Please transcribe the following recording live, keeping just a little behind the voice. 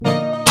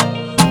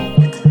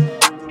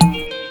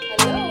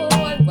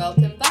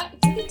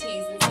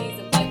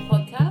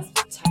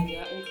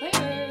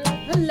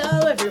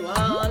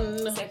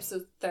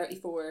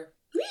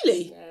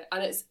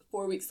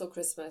weeks till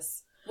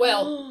Christmas.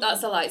 Well,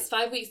 that's a lie. It's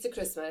 5 weeks to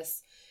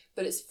Christmas,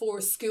 but it's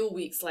 4 school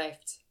weeks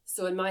left.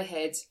 So in my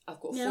head, I've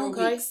got 4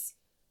 weeks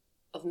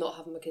of not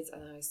having my kids in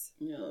the house.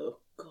 Oh,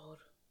 God.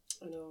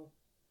 I know.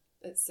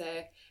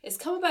 It's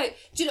come about.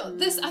 Do you know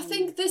this? I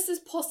think this is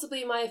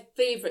possibly my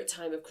favourite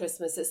time of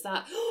Christmas. It's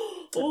that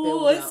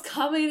it's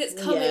coming,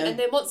 and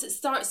then once it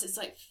starts, it's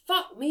like,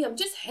 fuck me, I'm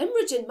just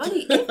hemorrhaging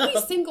money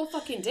every single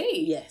fucking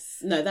day. Yes,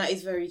 no, that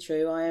is very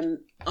true.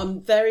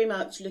 I'm very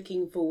much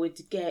looking forward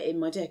to getting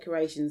my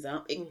decorations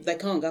up. They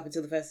can't go up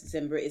until the 1st of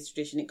December. It is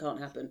tradition; it can't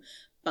happen.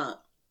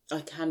 But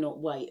I cannot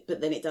wait.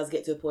 But then it does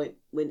get to a point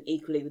when,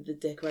 equally with the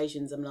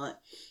decorations, I'm like,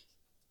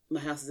 my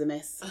house is a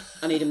mess.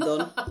 I need them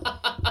gone.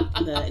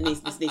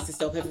 This needs to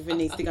stop. Everything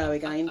needs to go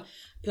again.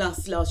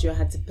 Plus, last year I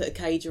had to put a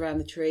cage around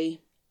the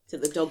tree so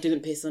that the dog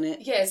didn't piss on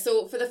it. Yeah,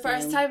 so for the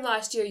first time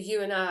last year,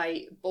 you and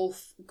I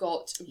both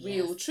got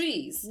real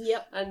trees.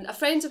 Yep. And a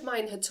friend of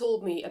mine had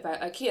told me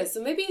about IKEA.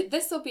 So maybe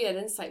this will be an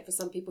insight for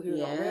some people who are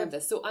not aware of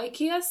this. So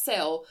IKEA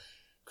sell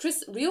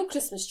real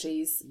Christmas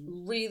trees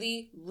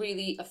really,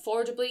 really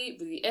affordably,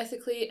 really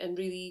ethically, and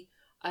really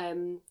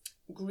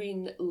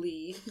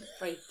greenly,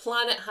 very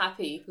planet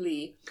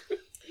happy.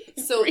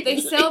 So they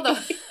sell them.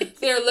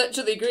 They're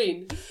literally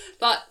green.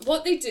 But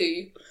what they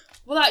do,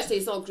 well, actually,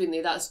 it's not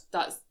greenly. That's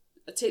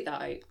take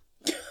that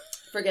out.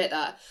 Forget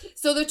that.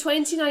 So they're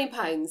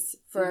 £29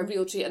 for a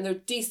real tree, and they're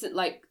decent.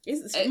 Like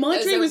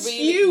my tree was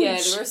huge. Yeah,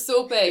 they were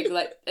so big.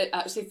 Like it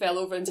actually fell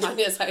over in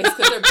Tanya's house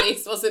because their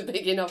base wasn't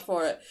big enough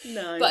for it.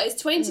 No, but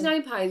it's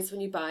 £29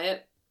 when you buy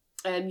it.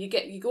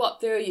 You go up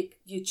there,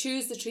 you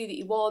choose the tree that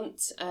you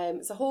want.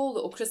 It's a whole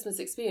little Christmas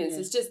experience.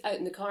 It's just out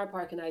in the car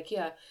park in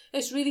IKEA.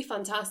 It's really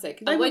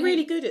fantastic. They were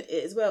really good at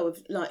it as well,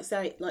 with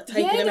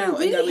taking them out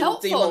really and going,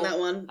 helpful. do you want that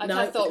one?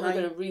 I thought we were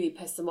going to really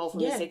piss them off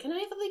when we say, can I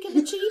have a look at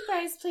the tree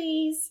first,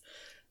 please?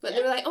 But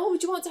they were like,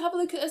 would you want to have a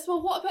look at this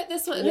one? What about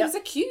this one? And there was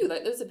a queue,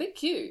 there was a big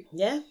queue.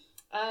 Yeah.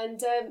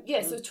 And so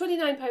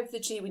 £29 for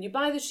the tree. When you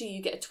buy the tree,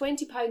 you get a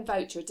 £20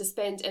 voucher to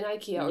spend in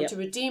IKEA or to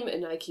redeem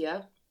in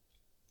IKEA.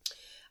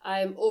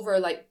 Over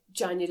like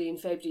January and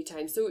February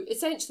time. So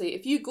essentially,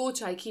 if you go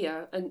to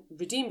IKEA and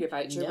redeem your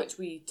voucher, which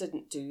we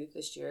didn't do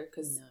this year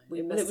because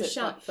we missed it. It was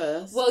shut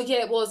first. Well, yeah,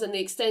 it was, and they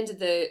extended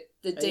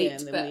the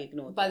date. And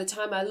but by the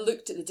time I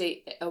looked at the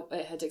date,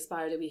 it had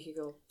expired a week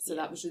ago. So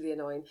that was really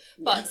annoying.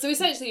 But so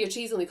essentially, your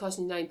tree's only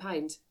costing you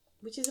 £9.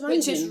 Which is amazing.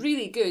 Which is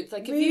really good.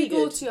 Like really if you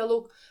go to a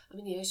local... I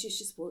mean, yes, you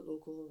should support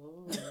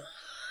local.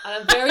 And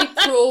I'm very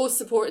pro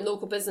supporting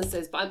local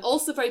businesses, but I'm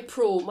also very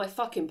pro my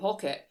fucking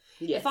pocket.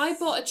 Yes. If I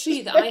bought a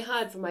tree that I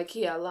had from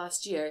IKEA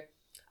last year,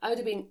 I would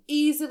have been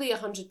easily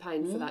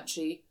 £100 for that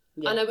tree.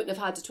 Yeah. And I wouldn't have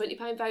had a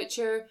 £20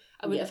 voucher.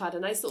 I wouldn't have had a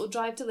nice little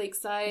drive to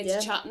Lakeside,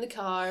 chat in the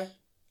car.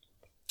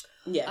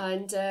 Yeah.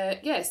 And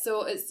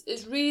so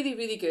it's really,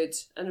 really good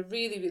and a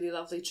really, really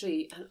lovely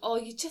tree.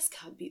 And you just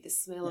can't beat the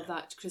smell of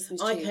that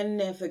Christmas tree. I can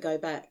never go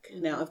back.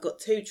 Now, I've got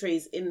 2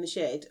 trees in the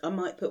shed. I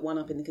might put one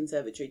up in the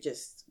conservatory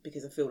just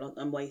because I feel like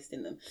I'm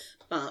wasting them.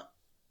 But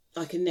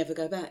I can never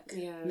go back.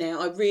 Yeah.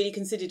 Now, I really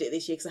considered it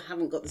this year because I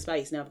haven't got the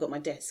space. Now I've got my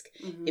desk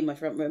in my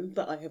front room,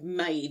 but I have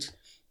made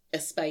a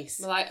space.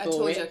 Well, I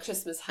told you a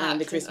Christmas hack.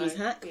 And a Christmas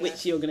hack,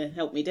 which you're going to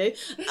help me do.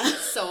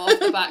 Saw off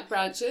the back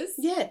branches.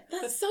 Yeah,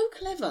 that's so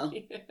clever.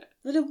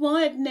 I don't know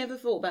why I'd never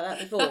thought about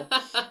that before.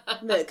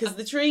 Because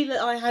the tree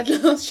that I had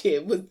last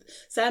year was...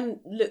 Sam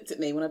looked at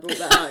me when I brought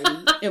that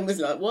home and was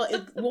like, what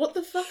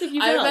the fuck have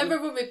you done? I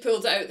remember when we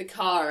pulled it out of the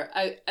car,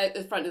 out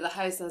the front of the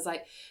house, and I was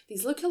like,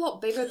 these look a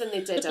lot bigger than they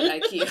did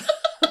at IKEA.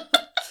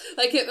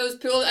 Like it was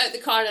pulled out the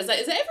car and I was like,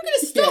 is it ever going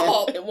to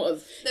stop? Yeah, it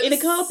was. In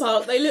a car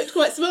park, they looked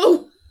quite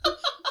small.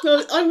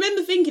 I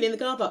remember thinking in the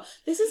car park,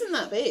 this isn't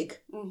that big.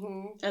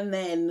 Mm-hmm. And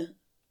then,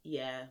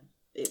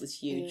 it was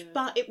huge. Yeah.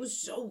 But it was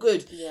so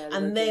good. Yeah,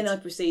 and then I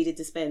proceeded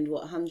to spend,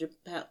 £100?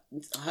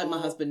 I hope my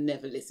husband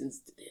never listens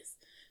to this.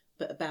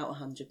 But about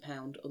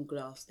 £100 on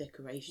glass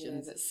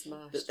decorations. Yeah, that's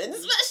smashed. But then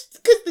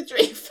smashed because the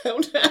tree fell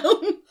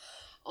down.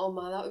 Oh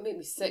man, that would make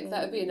me sick.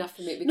 That would be enough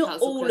for me to Not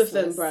cancel all Christmas.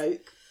 of them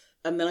broke.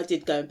 And then I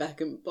did go back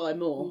and buy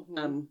more.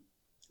 Mm-hmm.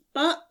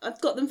 But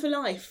I've got them for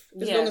life.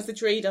 As long as the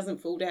tree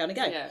doesn't fall down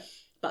again. Yeah.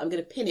 But I'm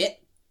going to pin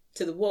it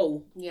to the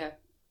wall. Yeah.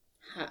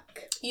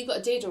 Hack. You've got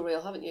a dado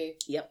rail, haven't you?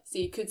 Yep. So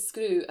you could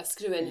screw a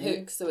screw-in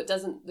hook so it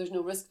doesn't... There's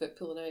no risk of it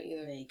pulling out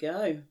either. There you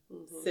go.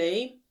 Mm-hmm.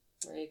 See?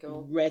 There you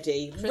go.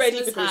 Ready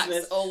for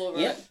Christmas. All over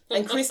it.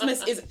 And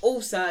Christmas is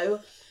also...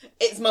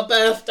 It's my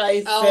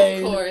birthday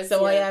soon. Of course.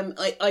 So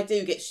I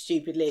do get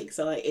stupidly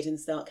excited and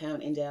start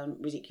counting down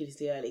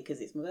ridiculously early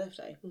because it's my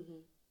birthday. Mm-hmm.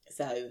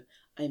 So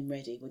I'm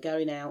ready. We're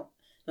going out.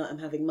 Like I'm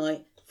having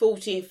my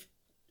 40th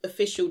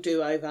official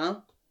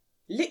do-over.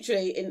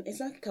 Literally, it's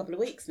like a couple of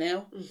weeks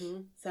now.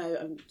 Mm-hmm.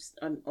 So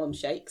I'm on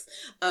shakes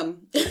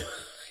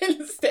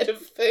instead of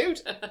food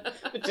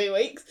for 2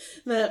 weeks.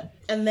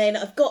 And then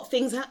I've got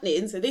things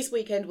happening. So this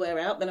weekend we're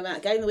out. Then I'm out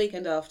again the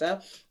weekend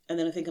after. And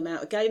then I think I'm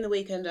out again the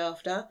weekend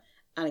after.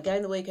 And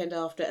again the weekend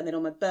after. And then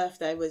on my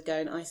birthday we're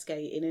going ice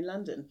skating in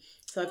London.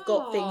 So I've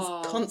got things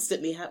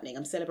constantly happening.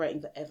 I'm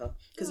celebrating forever.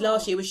 Because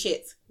last year was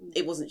shit.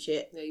 It wasn't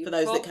shit for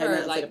those that came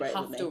out and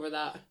celebrated with me. Over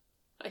that.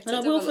 And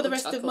I will for the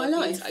rest of my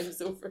life.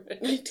 Times over it.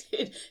 I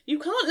did. You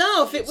can't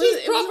laugh. It was,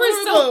 She's proper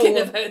sulking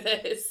about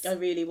this. I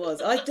really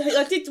was.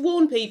 I did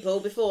warn people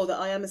before that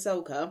I am a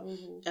sulker,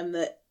 and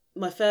that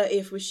my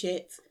 30th was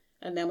shit,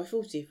 and now my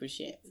 40th was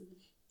shit.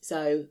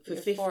 So for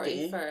Your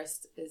 50,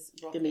 41st is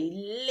rocking. gonna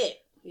be lit.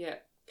 Yeah.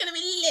 Gonna be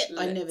lit.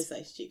 I never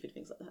say stupid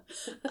things like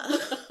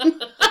that.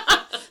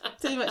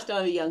 Too much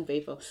time with young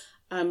people.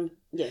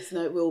 Yes,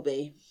 no, it will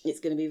be.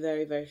 It's going to be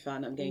very, very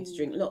fun. I'm going to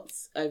drink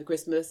lots over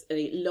Christmas and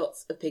eat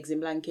lots of pigs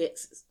in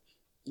blankets.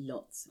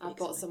 Lots. I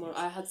bought some more.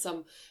 I had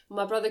some.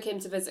 My brother came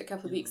to visit a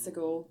couple of weeks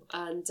ago,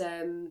 and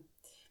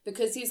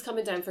because he's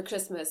coming down for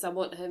Christmas, I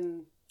want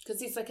him, because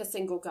he's like a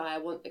single guy, I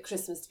want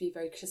Christmas to be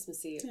very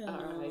Christmassy at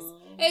our house.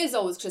 It is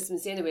always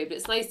Christmassy anyway, but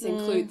it's nice to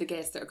include the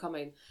guests that are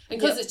coming. And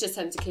because it's just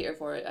him to cater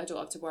for it, I don't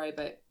have to worry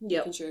about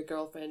making sure a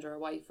girlfriend or a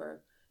wife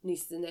or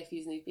nieces and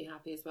nephews need to be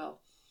happy as well.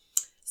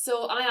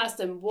 So I asked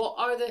him, what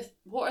are the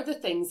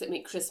things that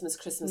make Christmas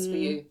Christmas for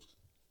you?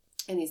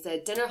 And he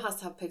said, dinner has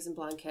to have pigs in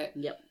blanket.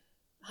 Yep.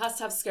 Has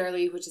to have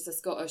skirly, which is a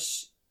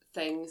Scottish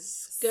thing.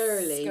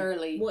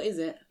 Skirly. What is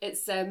it?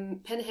 It's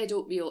pinhead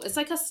oatmeal. It's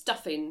like a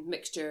stuffing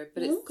mixture,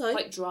 but it's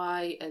quite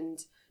dry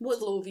and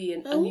clovey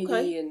and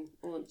oniony and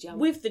jam.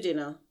 With the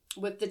dinner?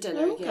 With the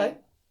dinner, yeah.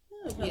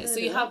 So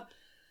you have...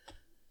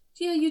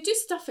 Yeah, you do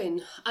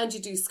stuffing and you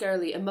do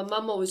skirly, and my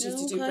mum always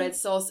used to do bread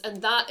sauce,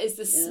 and that is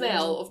the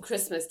smell of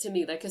Christmas to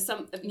me. Like if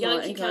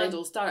Yankee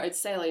Candle started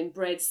selling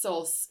bread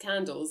sauce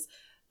candles,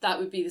 that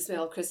would be the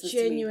smell of Christmas to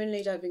me.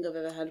 Genuinely don't think I've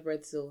ever had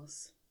bread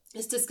sauce.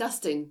 It's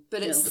disgusting,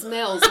 but it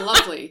smells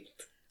lovely.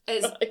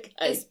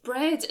 It's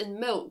bread and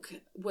milk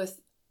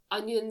with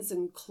onions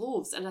and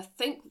cloves, and I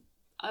think...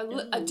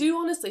 I do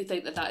honestly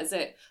think that is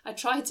it. I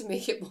tried to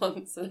make it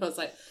once and I was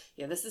like,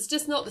 yeah, this is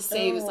just not the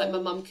same. It's like my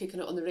mum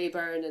cooking it on the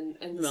Rayburn and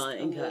in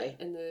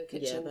the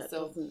kitchen. Yeah, that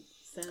doesn't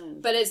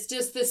sound... But it's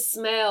just the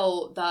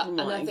smell that,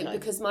 and I think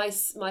because my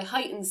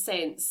heightened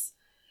sense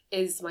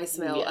is my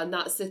smell, and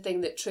that's the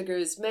thing that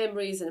triggers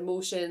memories and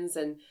emotions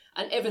and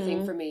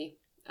everything for me.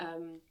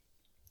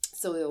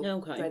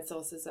 Bread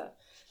sauce is that.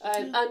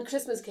 And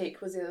Christmas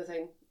cake was the other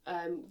thing.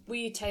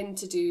 We tend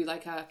to do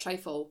like a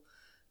trifle.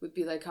 Would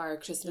be like our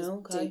Christmas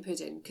Day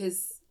pudding,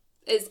 because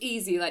it's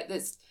easy like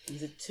this.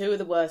 These are two of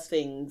the worst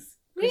things.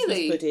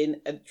 Really? Christmas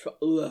pudding and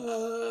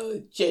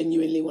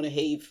genuinely want to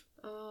heave.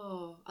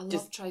 Oh, I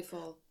love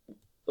trifle.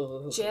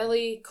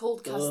 Jelly,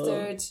 cold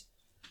custard,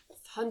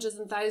 hundreds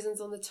and thousands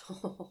on the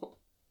top.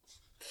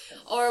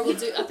 Or we'll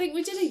do, I think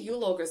we did a Yule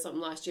log or something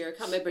last year, I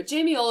can't remember.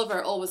 Jamie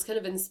Oliver always kind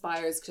of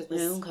inspires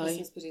Christmas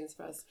puddings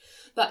for us.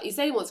 But he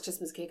said he wants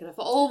Christmas cake, and I've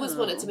always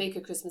wanted to make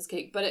a Christmas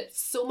cake, but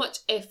it's so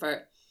much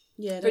effort.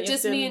 Yeah, for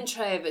just me and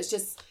Trev, it's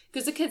just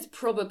because the kids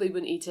probably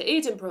wouldn't eat it.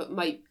 Aiden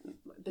might.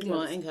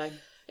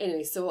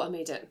 Anyway, so I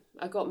made it.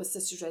 I got my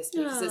sister's recipe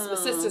because it's my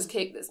sister's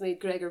cake that's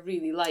made Gregor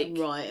really like.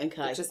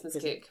 The Christmas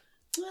cake.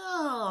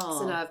 Oh.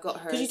 So now I've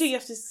got hers.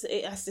 Because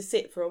it has to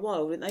sit for a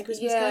while, don't they?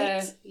 Christmas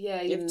cakes.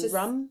 Yeah. You have to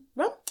rum,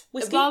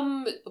 whiskey.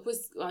 Rum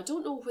was. I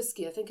don't know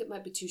whiskey. I think it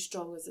might be too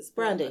strong as this.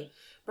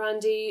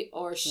 Brandy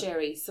or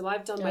sherry. So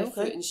I've done my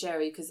fruit and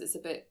sherry because it's a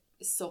bit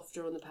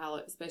softer on the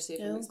palate, especially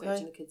if I'm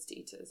expecting the kids to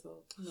eat it as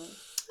well. Right.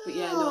 But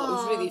yeah, no, it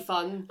was really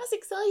fun. That's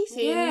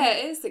exciting. Yeah,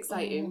 it is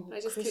exciting.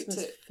 I just cooked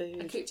it. Food.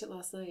 I cooked it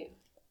last night.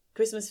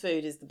 Christmas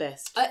food is the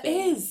best it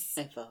is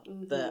ever.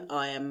 But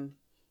I am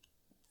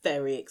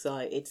very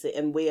excited to,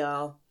 and we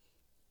are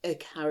a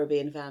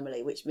Caribbean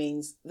family, which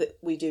means that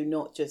we do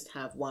not just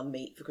have one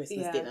meat for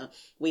Christmas dinner.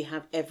 We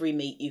have every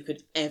meat you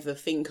could ever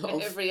think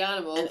of. Every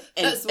animal.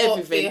 And that's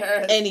everything.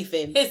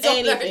 Anything.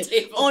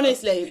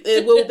 Honestly,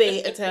 there will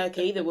be a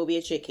turkey, there will be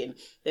a chicken,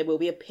 there will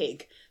be a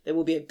pig, there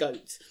will be a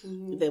goat,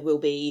 there will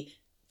be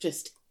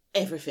just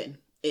everything.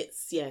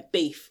 It's,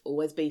 beef,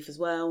 always beef as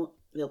well.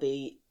 There'll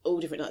be all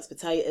different types of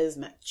potatoes,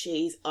 mac and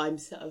cheese. I'm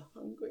so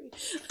hungry.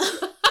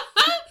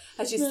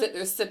 As you sit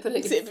there sipping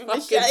it, sipping my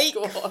shake.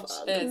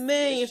 Fuck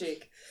me.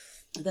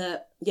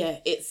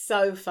 It's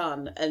so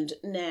fun. And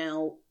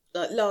now,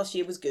 like last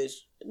year was good.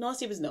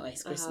 Last year was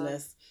nice,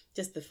 Christmas.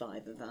 Just the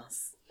five of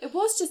us. It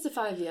was just the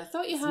five of you. I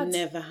thought you had... It's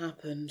never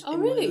happened. Oh,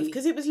 really?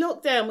 Because it was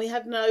lockdown. We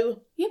had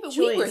no choice.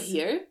 We were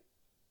here.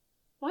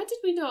 Why did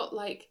we not,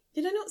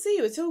 Did I not see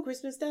you at all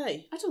Christmas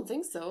Day? I don't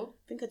think so.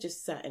 I think I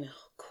just sat in a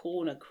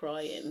corner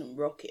crying and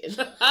rocking.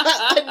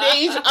 I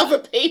need other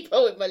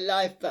people in my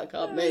life, but I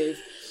can't move.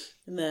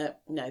 No,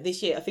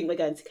 this year I think we're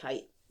going to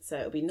Kate, so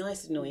it'll be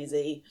nice and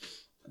noisy,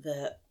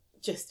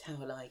 just how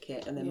I like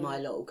it, and then my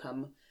lot will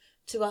come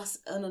to us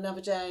on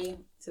another day,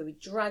 so we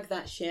drag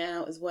that shit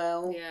out as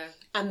well. Yeah.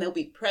 And there'll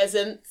be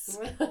presents.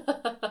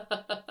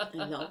 I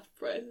love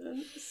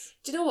presents.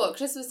 Do you know what?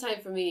 Christmas time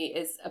for me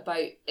is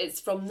it's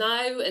from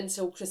now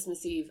until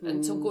Christmas Eve,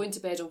 until going to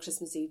bed on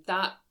Christmas Eve.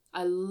 That,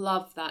 I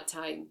love that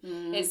time.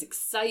 It's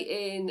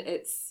exciting,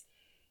 it's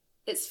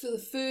full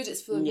of food,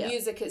 it's full of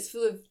music, it's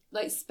full of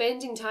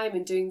spending time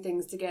and doing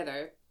things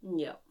together.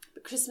 Yeah.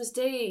 But Christmas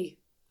Day,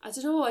 I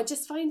don't know, I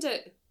just find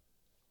it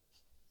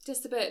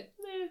just a bit,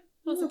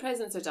 once the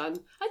presents are done.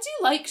 I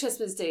do like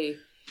Christmas Day.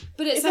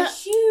 But it's a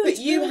huge. But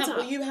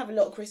you have a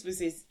lot of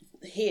Christmases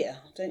here,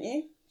 don't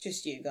you?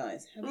 Just you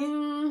guys, have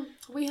you?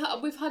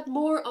 We've had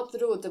more up the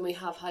road than we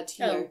have had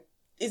here. Oh.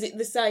 Is it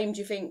the same? Do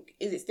you think?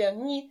 Is it still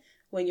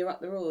when you're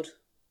up the road?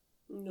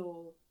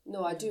 No,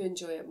 I do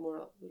enjoy it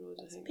more up the road.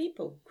 I think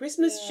people.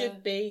 Christmas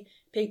should be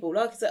people.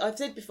 Like I said, I've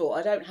said before,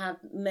 I don't have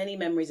many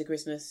memories of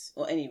Christmas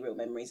or any real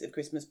memories of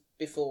Christmas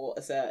before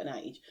a certain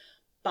age,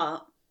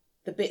 but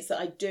the bits that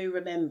I do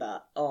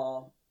remember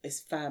are it's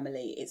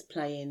family. It's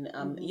playing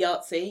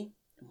Yahtzee.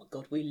 Oh my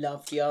God, we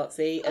loved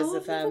Yahtzee as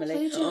a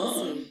family.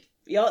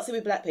 Yahtzee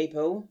with black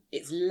people.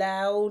 It's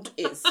loud.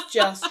 It's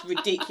just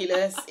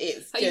ridiculous.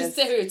 Are you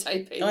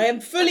stereotyping? I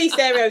am fully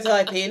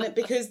stereotyping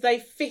because they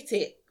fit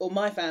it, or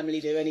my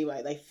family do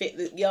anyway. They fit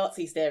the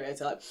Yahtzee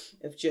stereotype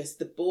of just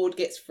the board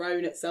gets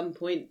thrown at some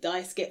point,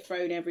 dice get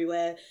thrown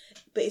everywhere.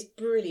 But it's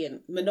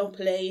brilliant.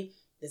 Monopoly.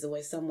 There's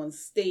always someone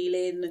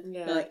stealing.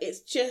 Yeah. Like it's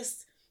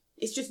just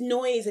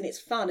noise and it's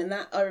fun. And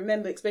that I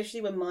remember,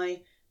 especially when my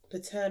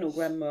paternal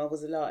grandma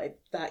was alive.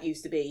 That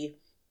used to be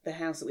the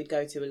house that we'd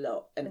go to a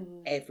lot,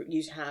 and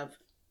you'd have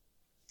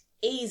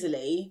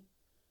easily,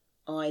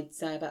 I'd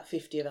say about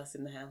 50 of us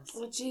in the house.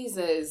 Oh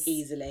Jesus!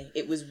 Easily,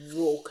 it was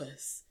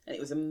raucous and it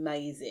was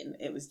amazing.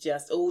 It was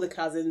just all the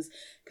cousins,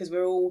 because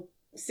we're all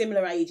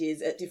similar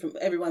ages at different.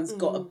 Everyone's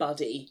got a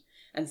buddy,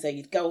 and so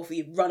you'd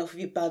run off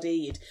with your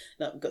buddy.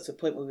 Got to a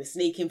point where we were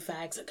sneaking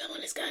fags. So come on,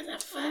 let's go and have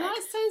a fag. Oh,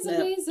 that sounds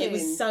amazing. It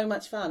was so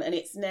much fun, and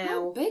it's now.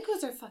 How big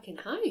was her fucking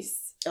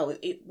house? Oh,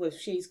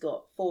 she's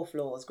got 4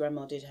 floors.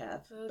 Grandma did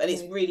have, but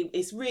it's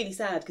really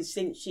sad because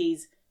since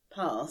she's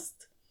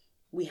passed,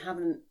 we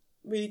haven't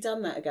really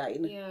done that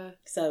again. Yeah.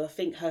 So I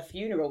think her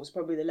funeral was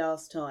probably the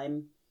last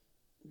time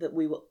that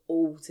we were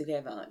all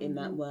together in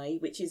that way,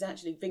 which is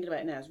actually, thinking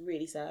about it now, is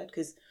really sad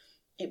because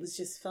it was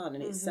just fun,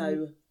 and it's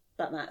so.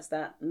 But that's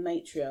that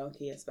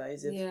matriarchy, I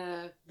suppose,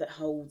 that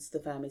holds the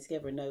family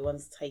together, and no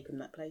one's taken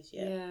that place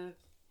yet. Yeah.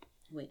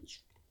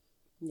 Which.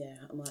 Yeah,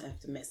 I might have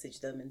to message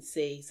them and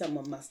see.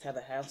 Someone must have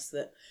a house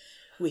that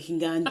we can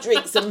go and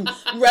drink some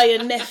Ray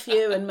and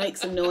Nephew and make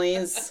some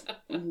noise.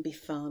 It'd be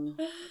fun.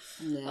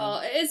 Yeah. Oh,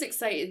 it is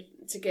exciting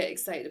to get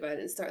excited about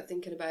it and start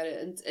thinking about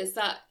it. And it's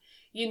that,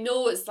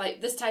 it's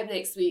like this time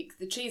next week,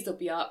 the trees will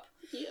be up.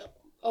 Yeah.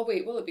 Oh,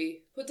 wait, will it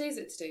be? What day is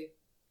it today?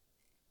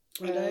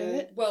 What day is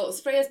it? Well,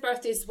 Freya's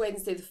birthday is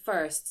Wednesday the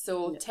 1st,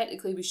 so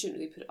technically we shouldn't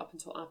really put it up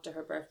until after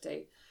her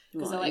birthday.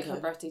 Because I like her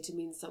birthday to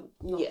mean something.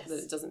 Not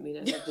that it doesn't mean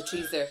anything. The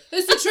tree's there.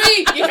 It's the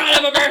tree! You can't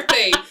have a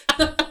birthday!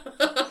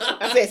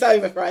 That's it, it's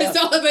over, Freya. It's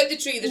all about the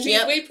tree. The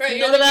tree's way prettier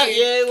not than about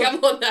you.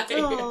 Come on now.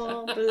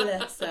 Oh,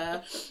 bless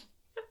her.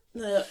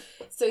 No.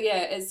 So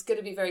yeah, it's going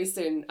to be very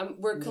soon.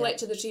 We're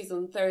collecting the trees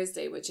on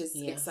Thursday, which is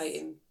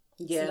exciting.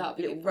 Yeah, so that'll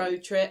be a little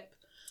road trip.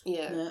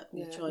 Yeah.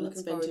 Try not to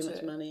spend too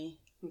much money.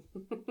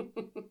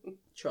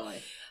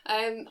 Try.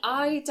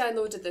 I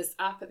downloaded this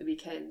app at the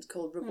weekend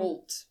called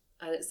Revolt.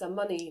 And it's a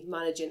money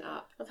managing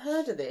app. I've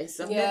heard of this.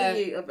 I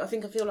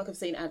feel like I've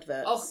seen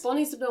adverts. Oh,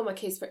 Bonnie's been on my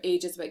case for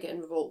ages about getting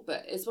Revolt,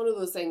 but it's one of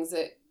those things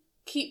that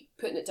keep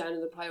putting it down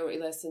on the priority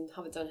list and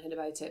haven't done anything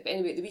about it. But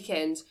anyway, at the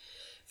weekend,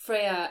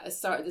 Freya has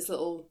started this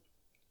little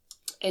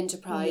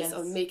enterprise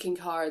on making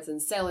cards and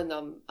selling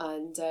them.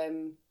 And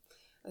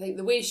I think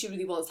the way she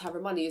really wants to have her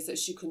money is that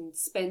she can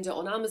spend it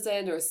on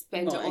Amazon or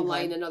spend it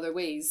online in other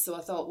ways. So I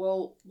thought,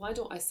 well, why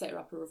don't I set her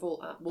up a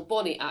Revolt app? Well,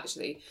 Bonnie,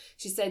 actually,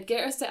 she said,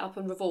 get her set up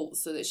on Revolt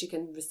so that she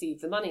can receive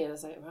the money. And I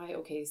was like, right,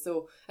 okay.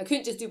 So I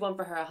couldn't just do one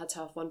for her. I had to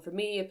have one for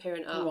me, a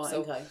parent app. Right,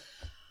 okay.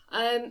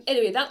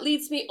 Anyway, that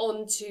leads me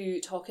on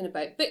to talking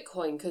about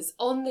Bitcoin, because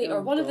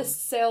one of the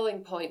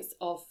selling points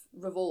of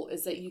Revolt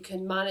is that you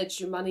can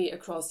manage your money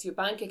across your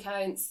bank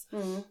accounts.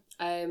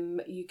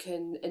 You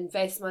can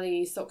invest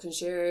money, stocks and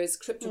shares,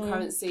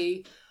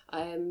 cryptocurrency,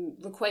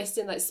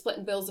 requesting, like,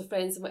 splitting bills with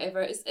friends and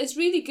whatever. It's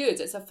really good.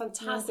 It's a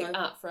fantastic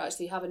app for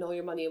actually having all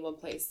your money in one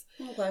place.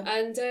 Okay.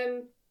 And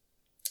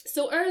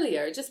so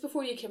earlier, just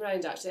before you came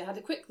around, actually, I had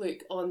a quick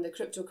look on the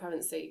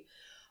cryptocurrency,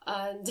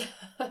 and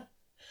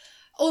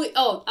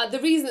the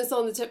reason it's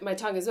on the tip of my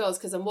tongue as well is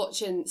because I'm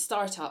watching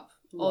Startup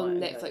on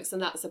Netflix,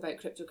 and that's about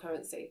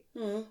cryptocurrency.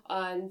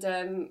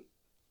 And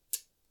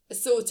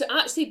so to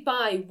actually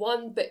buy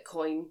 1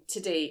 Bitcoin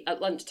today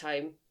at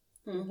lunchtime,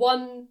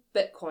 1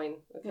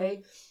 Bitcoin,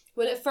 okay?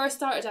 When it first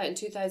started out in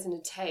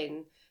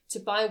 2010, to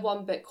buy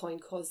 1 Bitcoin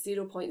cost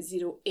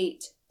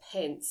 0.08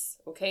 pence,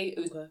 okay? It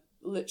was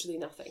literally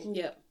nothing.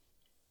 Yeah.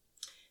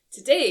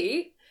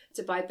 Today,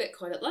 to buy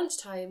Bitcoin at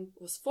lunchtime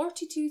was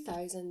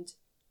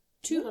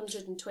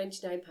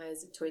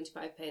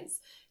 £42,229.25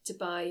 to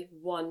buy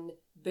 1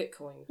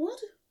 Bitcoin. What?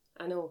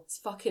 I know, it's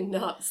fucking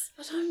nuts.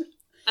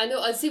 I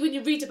know, and see, when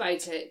you read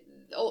about it,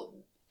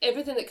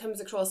 everything that comes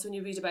across when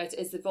you read about it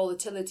is the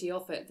volatility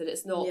of it, that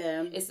it's not,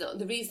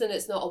 the reason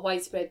it's not a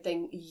widespread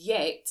thing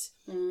yet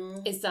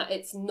is that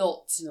it's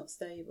not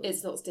stable.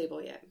 It's not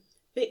stable yet.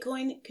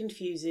 Bitcoin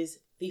confuses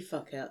the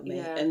fuck out of me.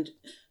 Yeah. And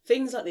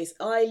things like this,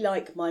 I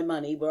like my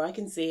money where I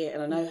can see it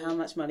and I know how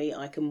much money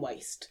I can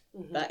waste.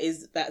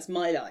 That's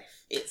my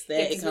life. It's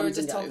there, it comes and goes. We were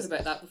just talking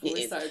about that before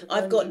we started.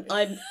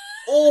 I'm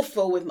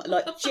awful with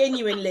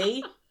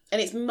genuinely,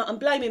 And I'm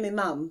blaming my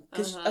mum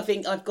because I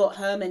think I've got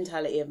her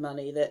mentality of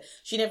money, that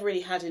she never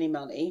really had any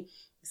money.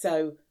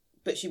 So,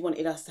 but she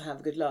wanted us to have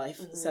a good life.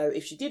 Mm-hmm. So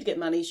if she did get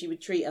money, she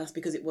would treat us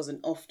because it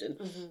wasn't often.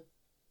 Mm-hmm.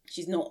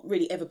 She's not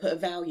really ever put a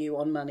value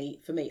on money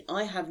for me.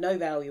 I have no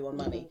value on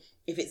money. Mm-hmm.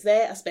 If it's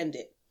there, I spend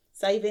it.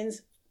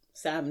 Savings,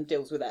 Sam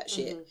deals with that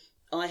shit. Mm-hmm.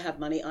 I have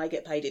money, I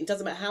get paid. It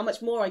doesn't matter how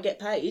much more I get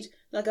paid.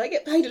 Like, I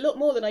get paid a lot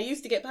more than I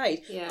used to get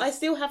paid. Yeah. I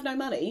still have no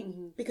money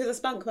because I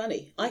spunk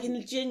money. I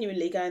can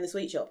genuinely go in the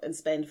sweet shop and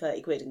spend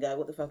 30 quid and go,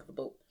 what the fuck have I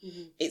bought?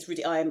 Mm-hmm. It's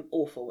I am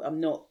awful. I'm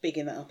not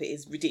bigging that up. It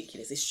is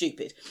ridiculous. It's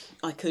stupid.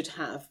 I could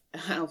have a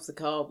house, a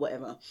car,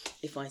 whatever,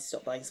 if I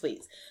stopped buying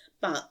sweets.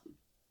 But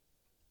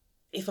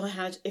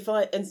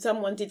and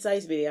someone did say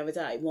to me the other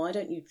day, why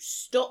don't you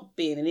stop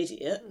being an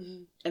idiot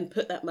and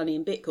put that money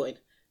in Bitcoin?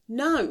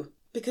 No.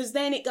 Because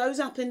then it goes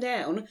up and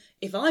down.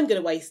 If I'm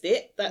going to waste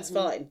it, that's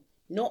fine.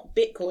 Not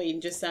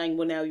Bitcoin just saying,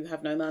 well, now you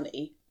have no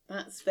money.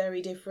 That's very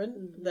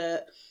different.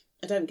 That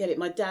I don't get it.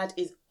 My dad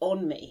is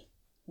on me.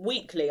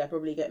 Weekly, I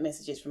probably get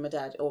messages from my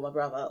dad or my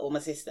brother or my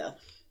sister.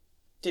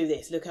 Do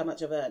this. Look how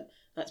much I've earned.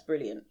 That's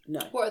brilliant.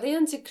 No. What, are they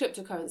into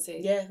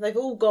cryptocurrency? Yeah, they've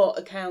all got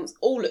accounts.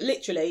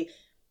 Literally,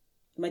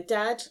 my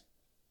dad,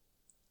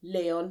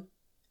 Leon,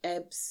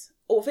 Ebbs,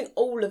 I think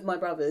all of my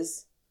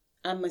brothers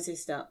and my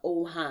sister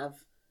all have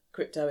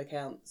crypto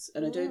accounts,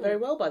 and I do very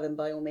well by them,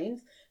 by all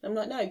means. And I'm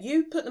like, no,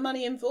 you put the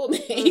money in for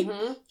me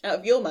out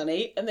of your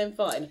money, and then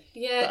fine.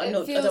 Yeah, but I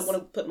don't want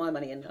to put my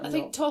money in. I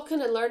think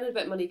talking and learning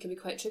about money can be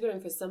quite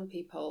triggering for some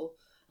people.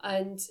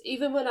 And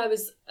even when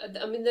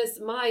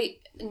my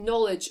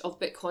knowledge of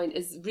Bitcoin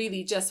is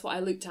really just what I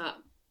looked at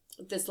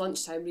this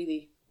lunchtime,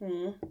 really.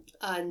 And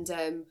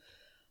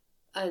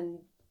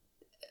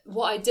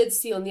what I did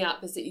see on the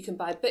app is that you can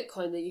buy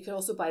Bitcoin, that you can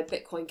also buy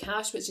Bitcoin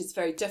Cash, which is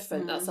very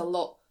different. That's a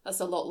lot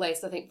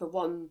less. I think for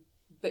one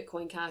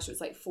Bitcoin Cash, it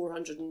was like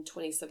 £427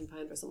 or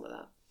something like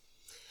that.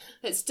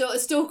 It's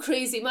still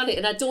crazy money,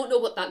 and I don't know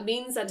what that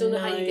means. I don't know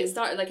how you get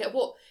started. Like at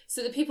what?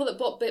 So the people that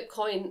bought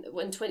Bitcoin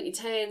in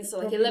 2010, so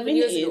like 11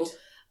 years ago,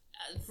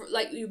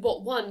 like you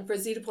bought one for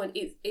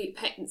 0.88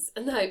 pence,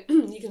 and now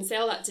you can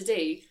sell that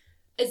today.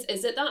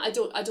 Is it that? I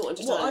don't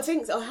understand. Well, I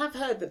think I have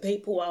heard that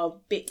people are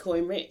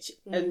Bitcoin rich,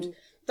 and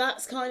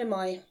that's kind of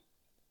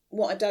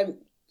what I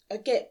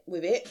get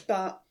with it,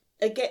 but.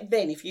 I get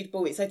then if you'd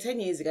bought it, so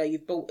 10 years ago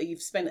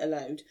you've spent a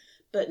load,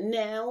 but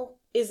now,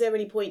 is there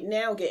any point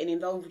now getting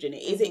involved in it?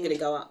 Is it going to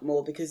go up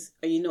more because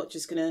are you not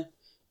just going to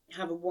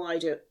have a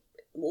wider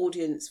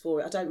audience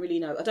for it? I don't really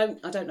know. I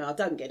don't know. I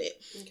don't get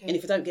it. Okay. And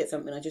if I don't get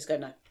something, I just go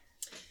no.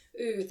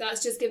 Ooh,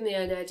 that's just given me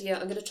an idea.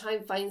 I'm going to try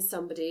and find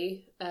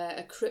somebody,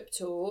 a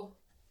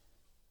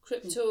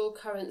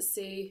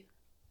cryptocurrency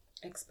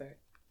expert.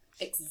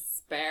 Yeah,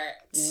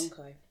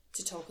 okay.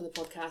 To talk on the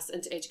podcast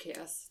and to educate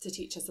us, to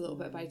teach us a little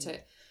bit about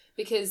it.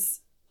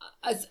 Because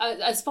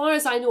as far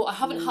as I know, I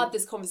haven't had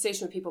this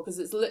conversation with people because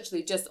it's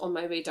literally just on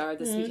my radar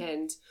this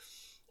weekend.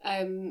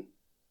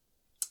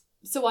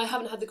 So I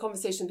haven't had the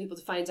conversation with people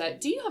to find out,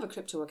 do you have a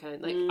crypto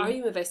account? Like, are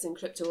you investing in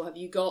crypto? Have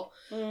you got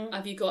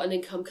an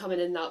income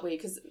coming in that way?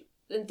 Because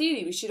in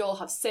theory, we should all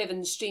have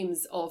 7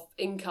 streams of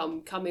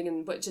income coming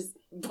in, which just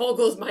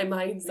boggles my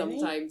mind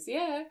sometimes. Really?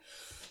 Yeah.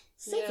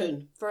 7?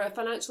 Yeah. For a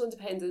financial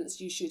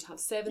independence, you should have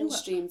 7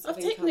 streams of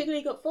income. I've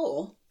technically got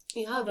 4.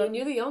 You have. You're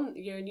nearly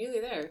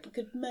there. I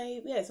could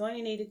so I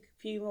only need a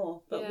few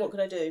more. But what could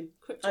I do?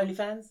 Crypto.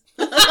 OnlyFans?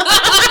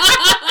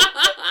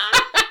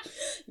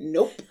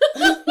 Nope.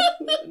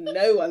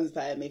 No one's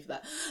paying me for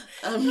that.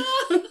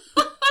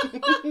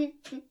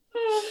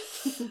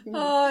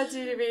 Oh,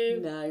 dear me.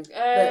 No.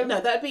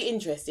 No, that'd be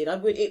interesting.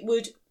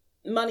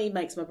 Money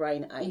makes my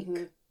brain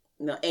ache.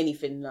 Not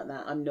anything like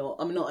that. I'm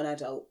not an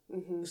adult.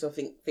 So I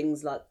think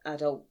things like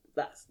adult,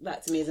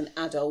 that to me is an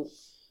adult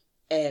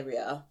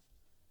area.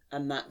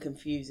 And that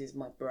confuses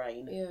my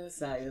brain. Yeah.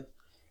 So,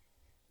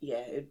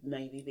 yeah, it'd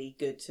maybe be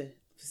good for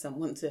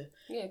someone to...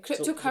 Yeah,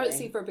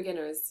 cryptocurrency for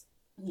beginners.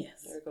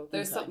 Yes. There we go.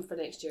 There's something for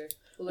next year.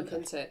 We'll look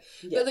into it.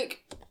 Yeah. But look,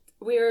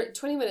 we're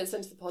 20 minutes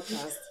into the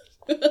podcast.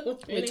 Really?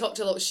 We talked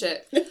a lot of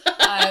shit.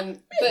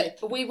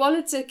 But we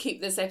wanted to keep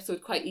this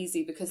episode quite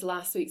easy because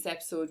last week's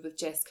episode with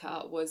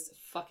Jessica was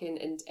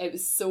it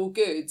was so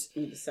good.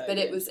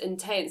 It was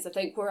intense. I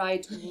think where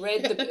I'd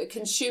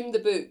consumed the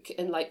book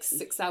in like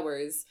 6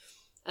 hours.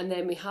 And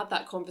then we had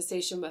that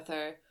conversation with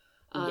her,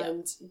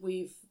 and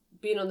we've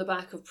been on the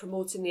back of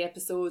promoting the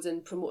episode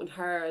and promoting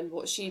her and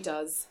what she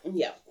does.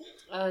 Yeah.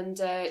 And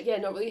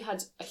not really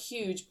had a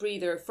huge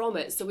breather from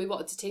it, so we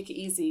wanted to take it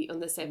easy on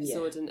this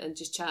episode and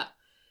just chat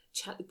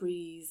the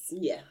breeze.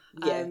 Yeah,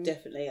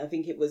 definitely. I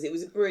think it was a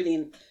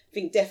brilliant. I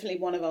think definitely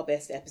one of our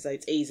best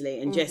episodes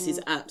easily, and Jess is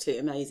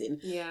absolutely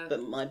amazing. Yeah.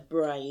 But my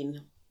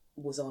brain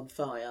was on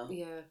fire.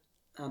 Yeah.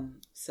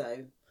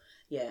 So.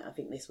 Yeah, I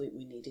think this week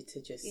we needed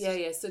to just...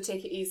 Yeah, so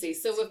take it easy.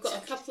 So we've got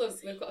a couple of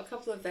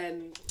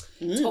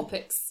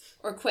topics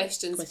or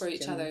questions for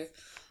each other.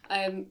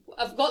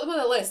 I've got them on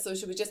a list, so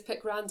should we just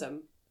pick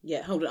random?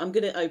 Yeah, hold on. I'm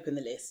going to open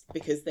the list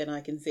because then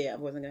I can see it.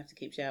 Otherwise I'm going to have to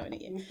keep shouting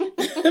at you.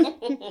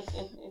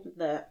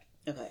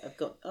 Okay, I've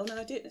got... Oh, no,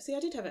 I did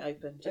have it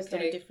open. Just on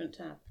Okay. a different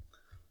tab.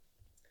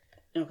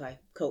 Okay,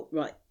 cool.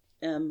 Right.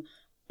 I'm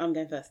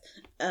going first.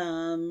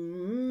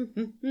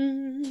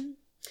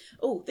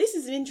 Oh, this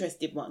is an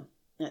interesting one,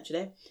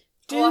 actually.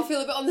 I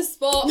feel a bit on the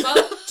spot. Do you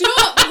know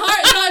what? My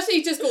heart is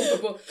actually just going,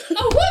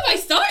 oh, what have I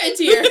started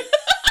here?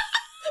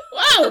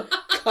 Wow,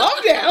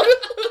 calm down.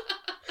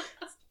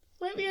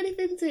 Won't be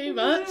anything too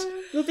much.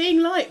 We're being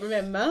light,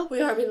 remember?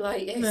 We are being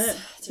light, yes.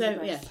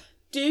 So, yeah.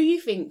 Do you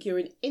think you're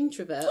an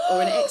introvert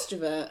or an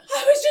extrovert?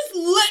 I was just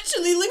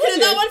literally looking at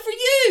that one for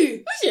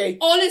you. Was you?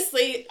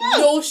 Honestly,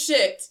 no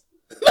shit.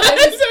 That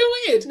is so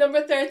weird.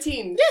 Number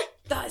 13. Yeah.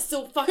 That is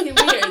so fucking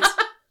weird.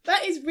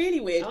 That is really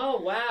weird.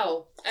 Oh,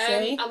 wow.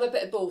 See? I'm a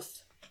bit of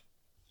both.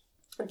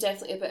 I'm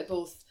definitely a bit of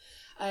both.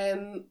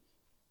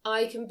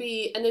 I can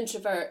be an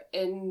introvert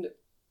in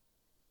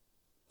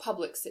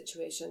public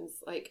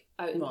situations, like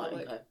out in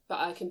public, but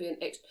I can be an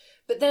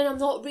but then I'm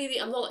not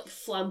like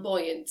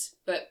flamboyant,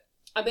 but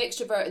I'm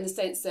extrovert in the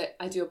sense that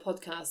I do a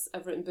podcast,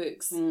 I've written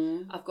books,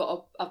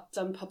 I've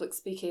done public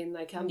speaking,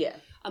 like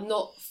I'm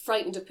not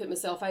frightened of putting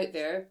myself out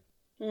there,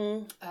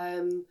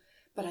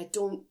 but I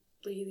don't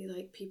really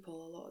like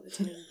people a lot of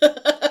the time.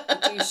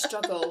 I do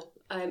struggle.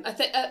 I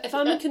think if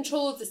I'm in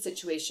control of the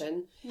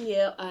situation,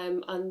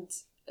 and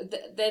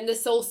then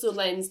this also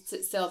lends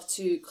itself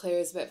to Claire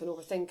as a bit of an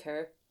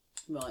overthinker.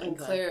 Right, and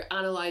Claire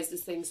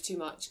analyses things too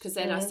much, because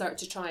then I start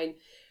to try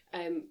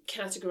and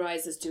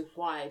categorise as to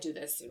why I do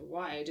this and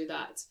why I do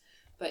that.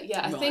 But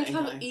yeah, I think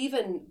I'm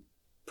even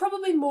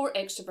probably more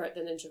extrovert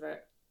than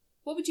introvert.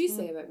 What would you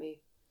say about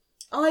me?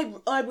 I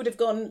would have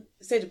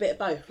said a bit of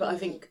both, but I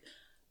think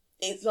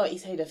it's like you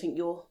said, I think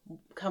you're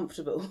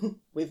comfortable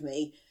with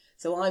me.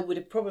 So I would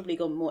have probably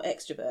gone more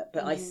extrovert,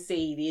 but I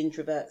see the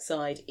introvert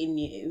side in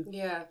you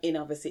in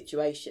other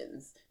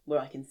situations where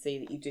I can see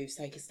that you do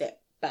take a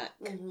step back.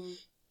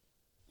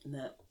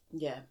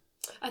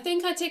 I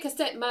think I take a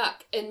step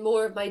back in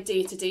more of my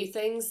day-to-day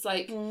things,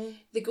 like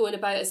the going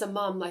about as a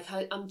mum. Like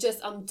I'm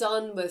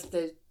done with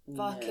the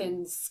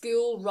fucking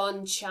school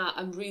run chat.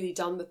 I'm really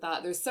done with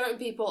that. There's certain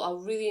people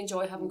I'll really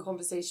enjoy having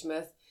conversation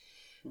with,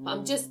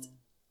 but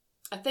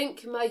I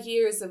think my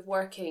years of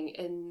working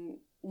in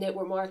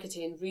network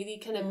marketing really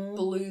kind of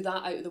blew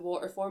that out of the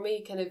water for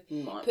me, kind of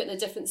putting a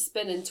different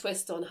spin and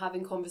twist on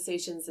having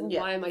conversations, and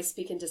why am I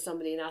speaking to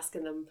somebody and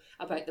asking them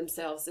about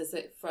themselves? Is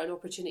it for an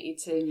opportunity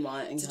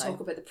to talk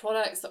about the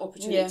products, the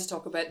opportunity to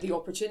talk about the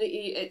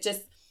opportunity?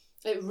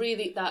 It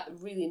really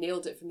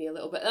nailed it for me a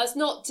little bit. That's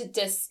not to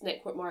diss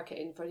network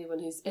marketing for anyone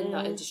who's in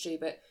that industry,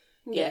 but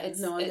I get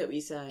what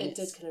you're saying. It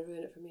did kind of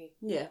ruin it for me.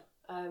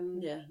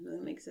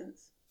 That makes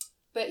sense.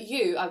 But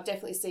I would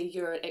definitely say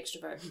you're an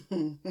extrovert.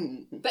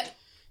 But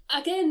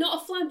again,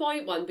 not a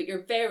flamboyant one, but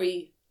you're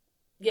very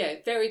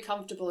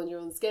comfortable in your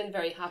own skin,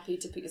 very happy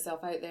to put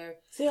yourself out there.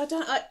 See, I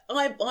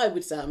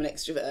would say I'm an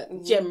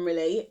extrovert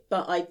generally,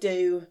 but I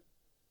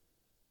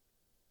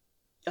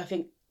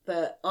think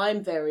that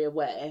I'm very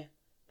aware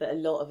that a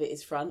lot of it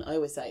is front. I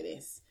always say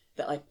this,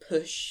 that I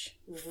push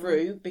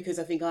through, because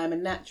I think I'm a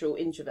natural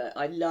introvert.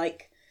 I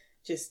like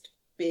just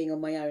being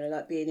on my own. I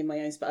like being in my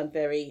own spot. I'm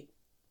very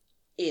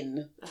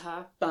in.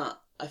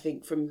 But I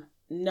think from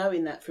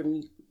knowing that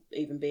from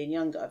even being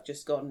younger, I've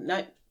just gone,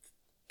 no,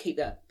 keep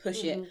that,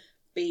 push it,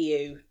 be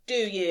you, do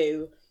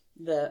you.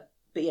 But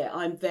yeah,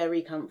 I'm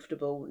very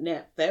comfortable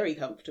now,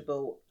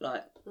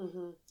 like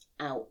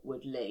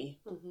outwardly.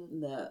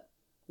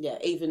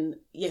 Even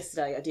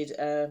yesterday I did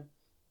a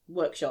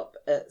workshop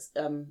at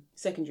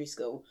secondary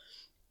school,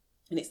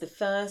 and it's the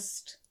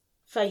first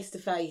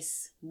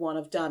face-to-face one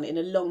I've done in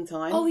a long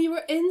time. Oh, you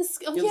were in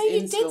school? Oh, yeah,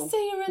 you did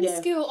say you were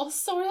in school. Oh,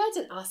 sorry, I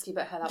didn't ask you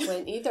about how that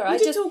went either. I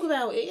did talk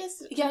about it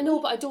yesterday. Yeah, no,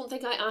 but I don't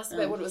think I asked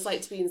about what it was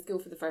like to be in school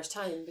for the first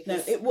time,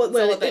 because it was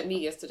all about me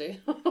yesterday.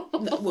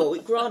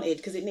 Granted,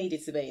 because it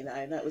needed to be,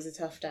 though. That was a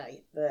tough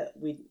day, but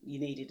you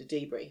needed a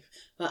debrief.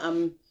 But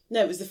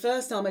no, it was the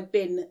first time I'd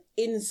been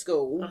in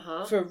school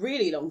for a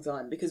really long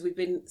time, because we've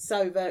been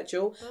so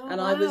virtual,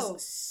 I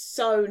was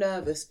so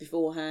nervous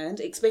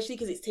beforehand, especially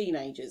because it's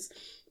teenagers.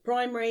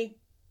 Primary,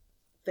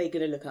 they're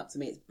going to look up to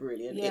me. It's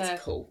brilliant. Yeah.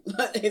 It's cool.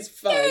 It's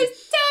fun.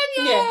 There's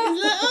Tanya! Yeah.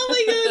 It's like, oh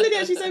my God, look at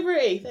her, she's so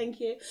pretty. Thank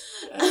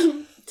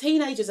you.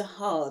 Teenagers are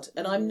hard.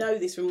 And I know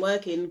this from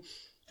working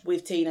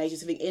with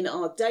teenagers. I think in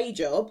our day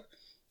job,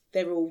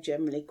 they're all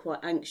generally quite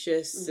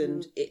anxious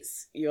and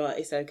it's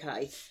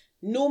okay.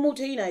 Normal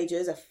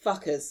teenagers are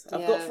fuckers.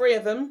 I've got 3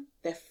 of them.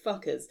 They're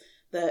fuckers.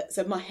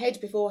 So my head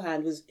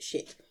beforehand was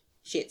shit.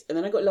 And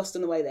then I got lost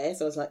on the way there.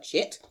 So I was like,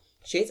 shit,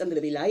 I'm going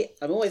to be late.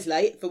 I'm always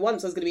late. For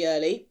once I was going to be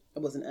early. I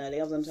wasn't early,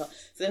 I was on time.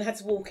 So then I had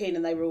to walk in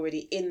and they were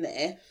already in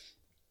there.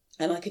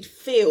 And I could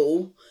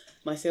feel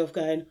myself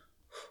going,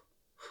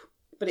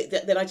 but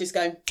then I just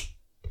go,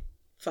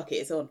 fuck it,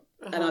 it's on.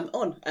 And I'm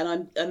on.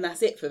 And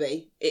that's it for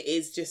me. It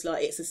is just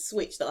like, it's a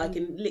switch that I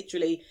can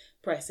literally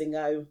press and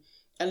go.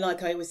 And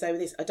like I always say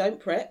with this, I don't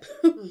prep.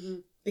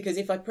 Because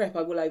if I prep,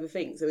 I will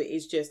overthink. So it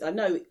is just, I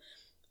know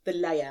the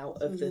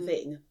layout of the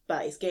thing,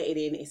 but it's getting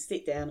in, it's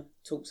sit down,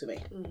 talk to me.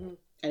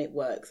 And it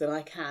works. And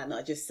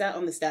I just sat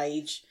on the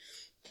stage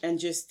and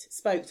just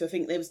spoke to, I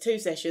think there was 2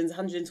 sessions,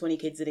 120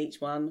 kids at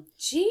each one.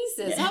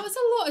 Jesus, that was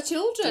a lot of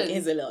children. It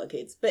is a lot of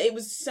kids. But it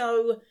was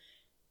so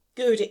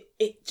good.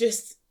 It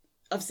just,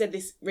 I've said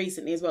this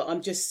recently as well,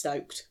 I'm just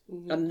stoked.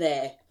 Mm-hmm. I'm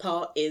there.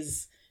 Part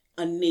is,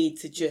 I need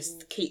to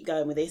just keep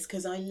going with this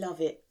because I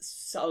love it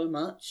so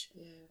much.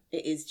 Yeah.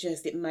 It is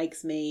just, it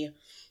makes me...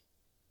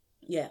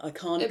 Yeah, I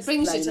can't. It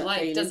brings you to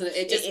life, feeling. Doesn't it?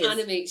 It just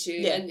animates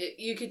you, and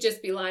you could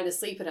just be lying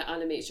asleep and it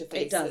animates your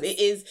face. It does. It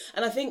is,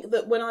 and I think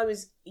that when I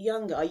was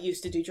younger, I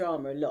used to do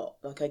drama a lot.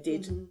 Like I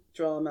did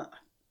drama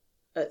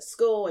at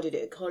school. I did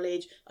it at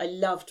college. I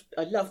loved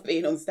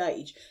being on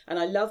stage, and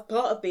I love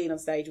part of being on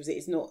stage was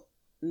it's not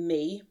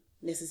me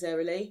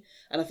necessarily,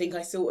 and I think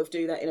I sort of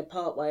do that in a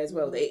part way as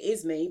well. That it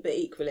is me, but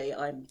equally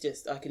I'm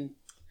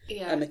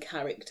a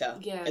character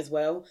as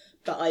well.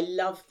 But I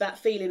love that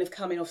feeling of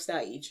coming off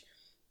stage.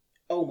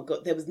 Oh my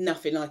God, there was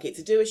nothing like it.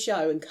 To do a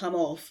show and come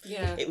off,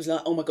 it was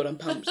like, oh my God, I'm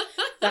pumped.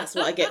 That's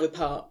what I get with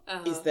part,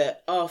 is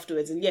that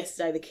afterwards, and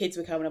yesterday the kids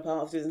were coming up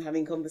afterwards and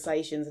having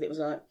conversations, and it was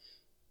like,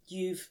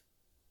 you're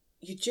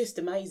just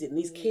amazing.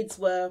 These kids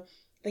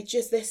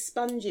they're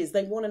sponges.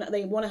 They want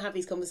to have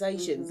these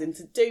conversations, and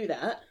to do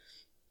that,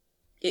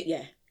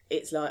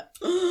 it's like,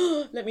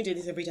 oh, let me do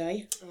this every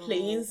day,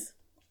 please.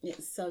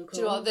 It's so cool. Do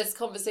you know what? This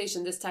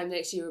conversation this time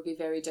next year will be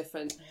very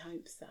different. I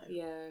hope so.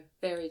 Yeah,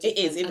 very different.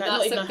 It is. In fact,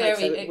 not even I hope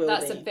so, it will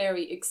that's be. A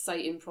very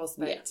exciting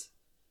prospect.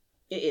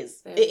 Yeah. It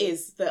is. Very. It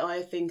is. But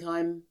I think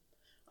I'm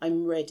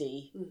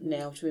ready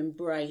now to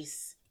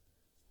embrace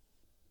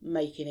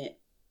making it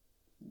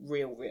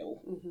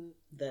real. Mm-hmm.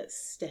 That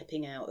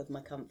stepping out of my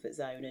comfort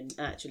zone and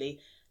actually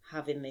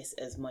having this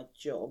as my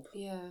job.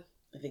 Yeah.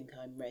 I think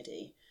I'm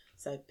ready.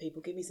 So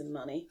people give me some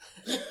money.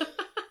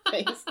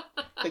 Please.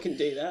 I can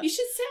do that. You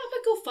should set up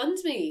a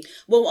GoFundMe.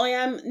 Well, I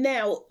am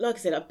now. Like I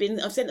said,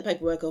 I've sent the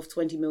paperwork off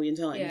 20 million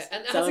times. Yeah,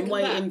 and so I'm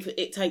waiting.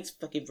 It takes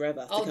fucking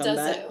forever to come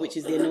back, which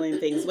is the annoying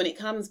thing. So when it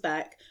comes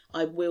back,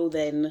 I am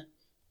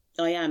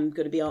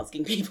going to be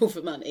asking people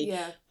for money.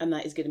 Yeah, and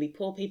that is going to be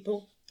poor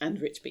people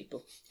and rich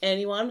people.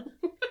 Anyone,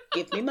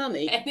 give me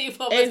money.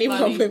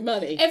 Anyone with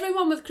money.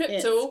 Everyone with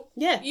crypto.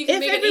 Yeah, you can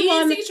make an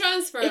easy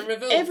transfer and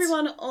revolt.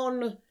 Everyone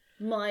on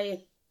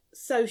my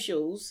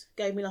socials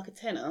gave me like a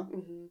tenner.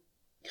 Mm-hmm.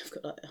 I've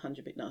got like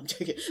 100 bit. No, I'm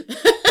joking.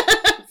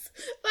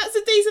 That's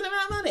a decent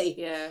amount of money.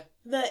 Yeah.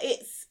 That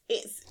it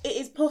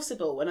is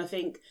possible, and I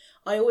think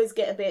I always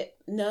get a bit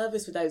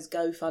nervous with those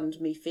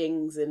GoFundMe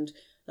things and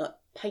like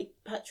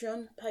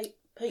Patreon.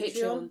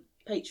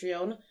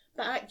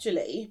 But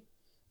actually,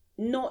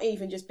 not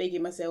even just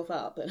bigging myself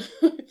up,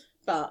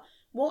 but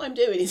what I'm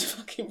doing is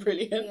fucking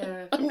brilliant.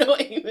 Yeah. I'm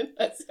not even.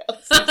 That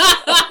sounds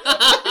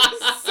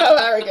so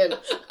arrogant.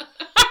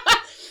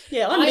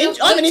 Yeah, I'm an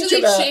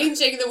introvert.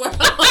 Changing the world.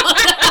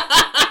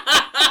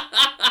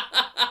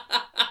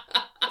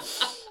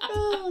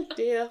 Oh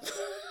dear.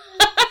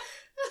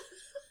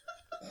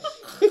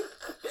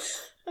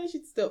 I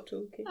should stop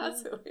talking.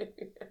 That's hilarious.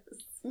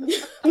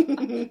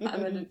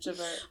 I'm an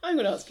introvert. I'm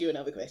going to ask you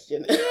another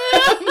question.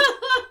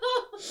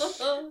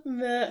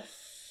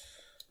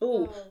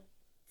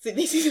 So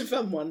this is a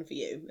fun one for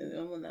you.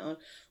 I want that one.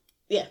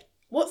 Yeah.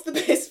 What's the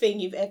best thing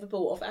you've ever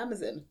bought off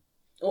Amazon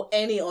or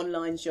any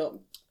online shop?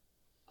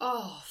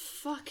 Oh,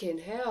 fucking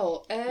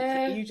hell.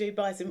 You do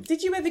buy some.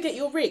 Did you ever get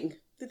your ring?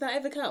 Did that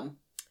ever come?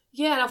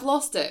 Yeah, and I've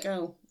lost it.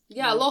 Oh.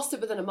 Yeah, I lost it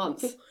within a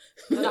month.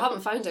 And I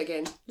haven't found it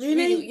again.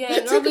 Really? Yeah.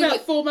 It took about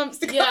 4 months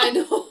to come. Yeah, I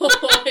know.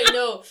 I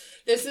know.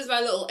 This is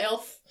my little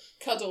elf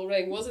cuddle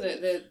ring, wasn't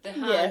it? The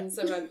hands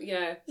around.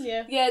 Yeah.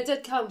 Yeah. Yeah, it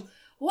did come.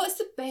 What's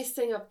the best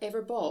thing I've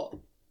ever bought?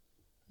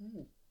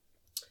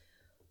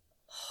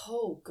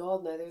 Oh,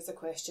 God, now there's a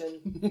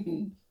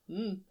question.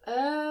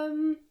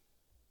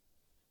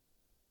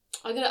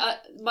 I'm gonna.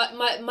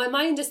 My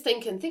mind is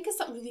thinking. Think of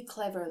something really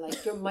clever,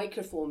 like your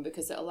microphone,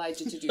 because it allowed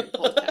you to do your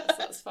podcast.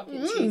 That's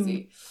fucking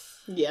cheesy.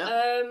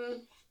 Yeah.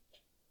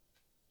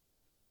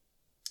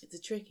 It's a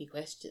tricky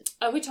question.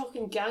 Are we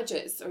talking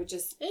gadgets or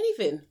just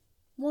anything?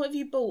 What have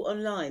you bought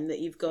online that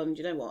you've gone?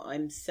 Do you know what?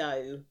 I'm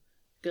so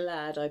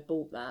glad I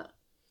bought that.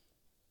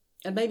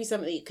 And maybe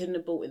something that you couldn't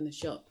have bought in the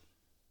shop.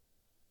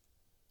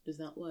 Does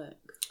that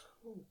work?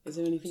 Is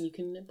there anything you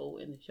couldn't have bought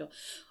in the shop?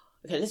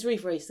 Okay, let's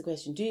rephrase the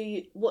question.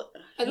 Say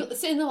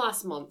in the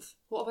last month.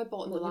 What have I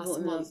bought in the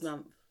last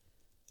month?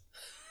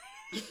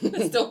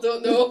 I still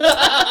don't know.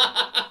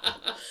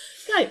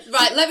 Okay.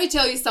 Right, let me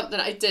tell you something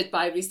I did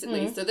buy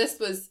recently. So this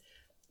was,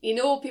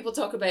 people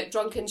talk about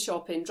drunken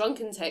shopping,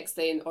 drunken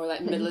texting, or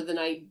like middle of the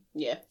night.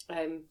 Yeah.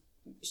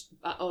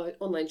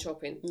 Online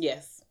shopping.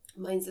 Yes.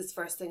 Mine's this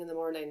first thing in the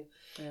morning.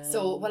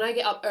 So when I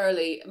get up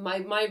early,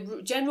 my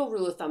general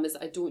rule of thumb is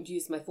I don't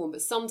use my phone,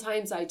 but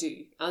sometimes I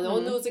do. And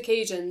on those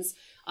occasions,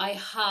 I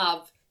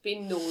have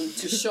been known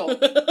to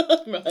shop.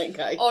 Right,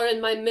 okay. Or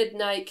in my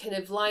midnight kind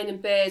of lying in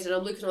bed and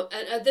I'm looking on,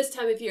 and at this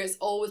time of year it's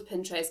always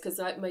Pinterest because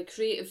my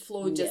creative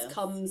flow just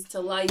comes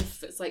to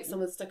life. It's like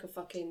someone stuck a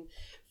fucking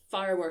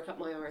firework up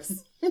my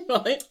arse.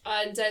 Right.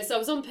 And so I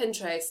was on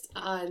Pinterest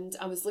and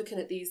I was looking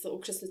at these little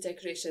Christmas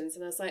decorations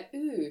and I was like,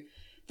 ooh,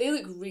 they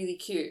look really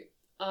cute.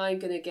 I'm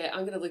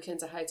gonna look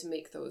into how to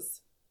make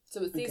those.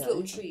 So it's these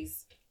little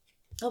trees.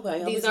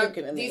 Okay, these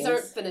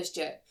aren't finished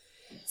yet.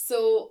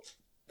 So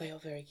they are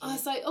very cute. I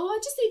was like, I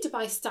just need to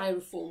buy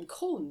styrofoam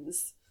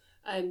cones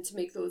to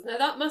make those. Now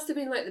that must have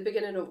been like the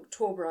beginning of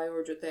October I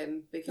ordered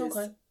them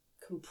because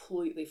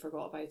completely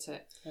forgot about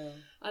it. Oh.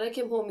 And I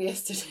came home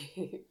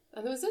yesterday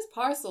and there was this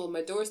parcel on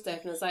my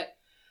doorstep and I was like,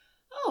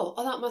 oh,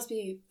 that must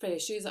be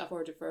Freya's shoes that I've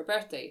ordered for her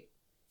birthday.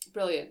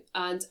 Brilliant.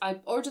 And I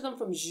ordered them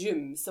from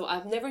Joom, so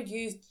I've never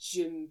used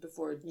Joom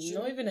before. Joom.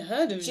 Not even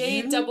heard of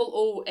Joom.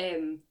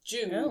 Joom.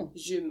 Joom. Oh.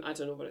 Joom. I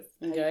don't know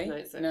how you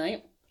pronounce it.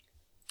 No.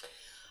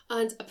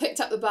 And I picked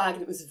up the bag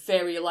and it was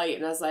very light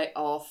and I was like,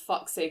 oh,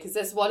 fuck's sake, is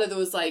this one of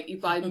those, like, you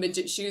buy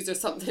midget shoes or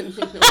something, you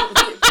know,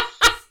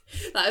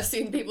 that I've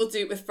seen people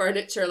do with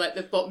furniture, like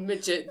they've bought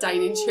midget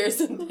dining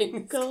chairs and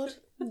things. God.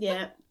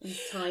 Yeah,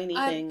 tiny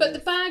things. But the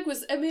bag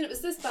was, it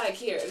was this bag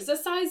here. It was a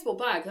sizable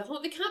bag. I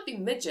thought they can't be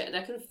midget, and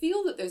I can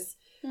feel that there's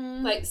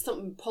like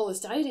something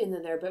polystyrene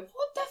in there, but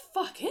what the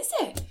fuck is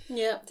it?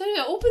 Yeah. Then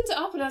I opened it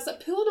up and I was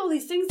like pulling all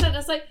these things out and I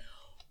was like,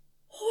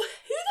 oh,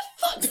 who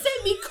the fuck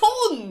sent me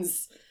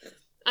cones?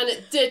 And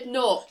it did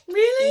not.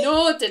 Really?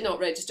 No, it did not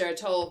register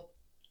at all.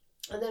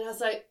 And then I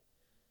was like,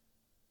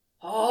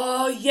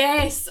 oh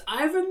yes,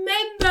 I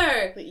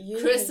remember.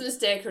 Christmas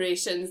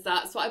decorations,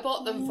 that's what I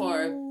bought them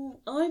for.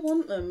 I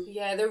want them.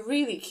 Yeah, they're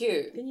really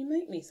cute. Can you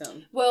make me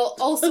some? Well,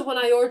 also when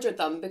I ordered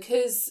them,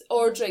 because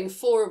ordering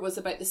 4 was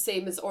about the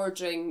same as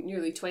ordering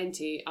nearly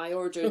 20, I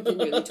ordered the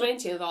nearly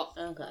 20 and I thought,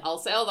 okay, I'll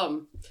sell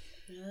them.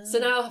 Yeah. So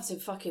now I have to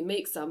fucking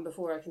make some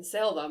before I can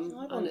sell them.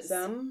 I want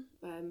some.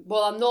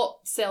 Well, I'm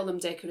not selling them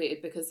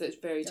decorated because it's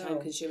very time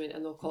consuming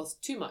and they'll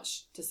cost too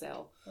much to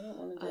sell. I don't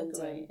want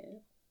to decorate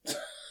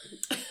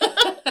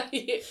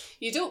it.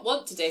 You don't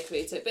want to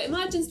decorate it, but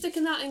imagine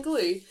sticking that in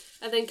glue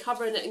and then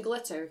covering it in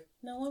glitter.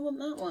 No, I want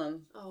that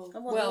one. Oh, I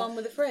want the one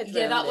with the thread.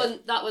 Yeah,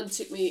 that one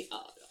took me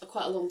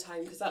quite a long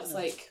time because that was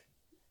like,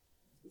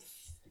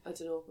 I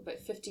don't know, about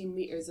 15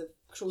 metres of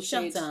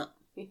crochet. Shut up.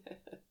 Yeah.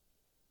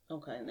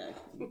 Okay, no.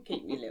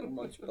 Keep your little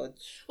Mod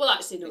Podge. Well,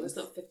 actually, no, there's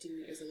not 15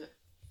 metres in it.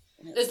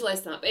 There's less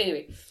than that, but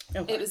anyway,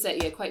 it was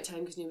quite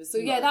time consuming. So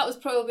yeah, that was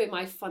probably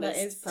my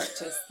funnest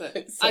purchase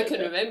that so I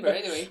can remember.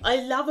 Anyway, I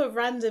love a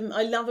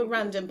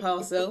random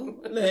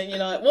parcel. And you're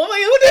like, what have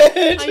I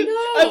ordered? I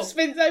know. I've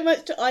spent so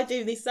much time. I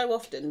do this so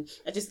often.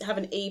 I just have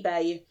an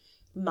eBay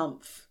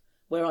month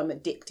where I'm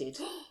addicted,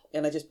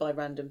 and I just buy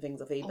random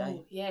things off eBay.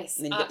 Oh yes,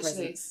 and then you get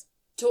presents.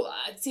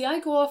 See, I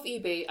go off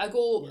eBay. I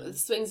go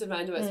swings and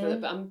roundabouts with it,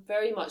 but I'm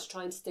very much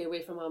trying to stay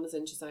away from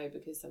Amazon just now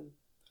because I'm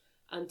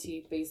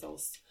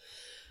anti-Bezos.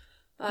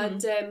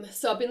 And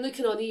so I've been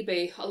looking on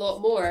eBay a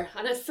lot more,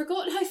 and I've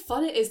forgotten how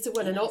fun it is to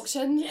win an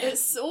auction. Yeah.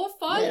 It's so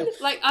fun. Yeah.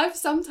 Like I've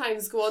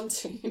sometimes gone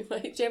to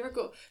like, do you ever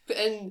put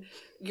in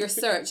your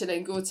search and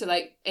then go to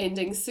like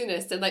ending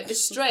soonest, and like the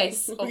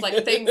stress of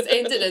like things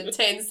ending in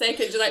 10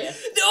 seconds. You're like,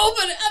 no,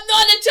 but I've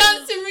not had a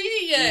chance to read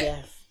it yet.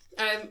 Yeah.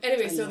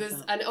 Anyway, so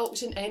there's an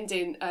auction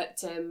ending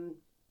at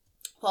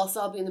whilst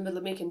I'll be in the middle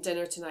of making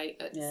dinner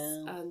tonight,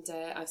 and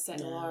I've set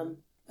an alarm.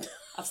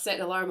 I've set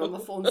an alarm on my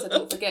phone so I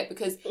don't forget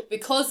because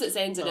it's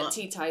ending at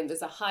tea time.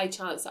 There's a high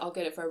chance that I'll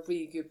get it for a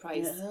really good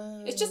price.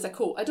 It's just a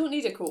coat. I don't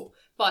need a coat,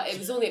 but it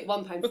was only at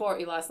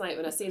 £1.40 last night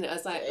when I seen it. I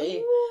was like,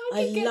 oh,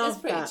 I can get this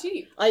pretty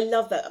cheap. I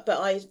love that, but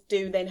I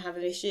do then have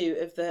an issue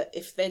of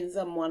if then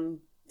someone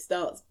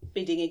starts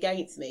bidding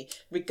against me,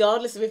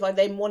 regardless of if I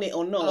then want it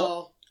or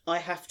not. I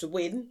have to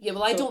win. Yeah,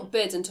 well, I don't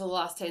bid until the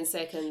last 10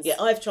 seconds. Yeah,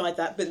 I've tried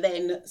that, but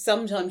then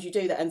sometimes you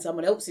do that and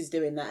someone else is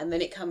doing that, and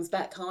then it comes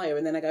back higher,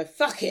 and then I go,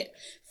 fuck it,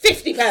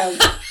 £50.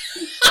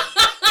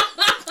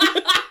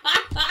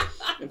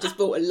 I've just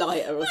bought a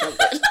lighter or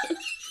something.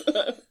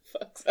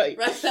 Fuck's sake.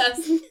 Right,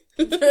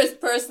 there's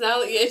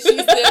personality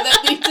issues there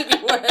that need to be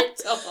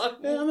worked on.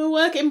 I'm a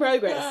work in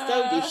progress.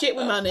 Told you, shit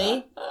with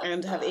money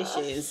and have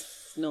issues.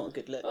 It's not a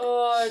good look.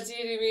 Oh,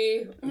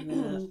 dearie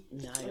me.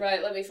 No.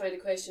 Right, let me find a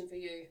question for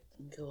you.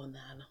 Go on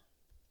then.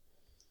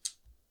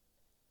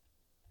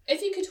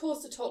 If you could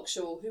host a talk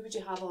show, who would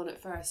you have on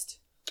it first?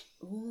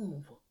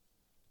 Ooh.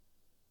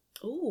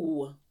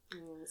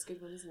 That's a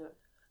good one, isn't it?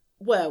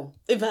 Well,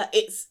 in fact,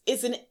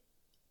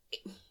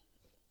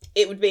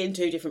 it would be in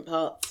 2 different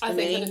parts. I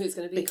think I know who it's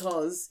going to be.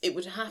 Because it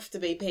would have to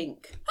be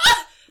Pink.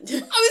 I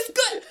was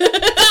good.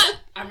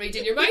 I'm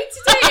reading your mind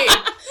today.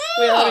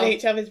 We're having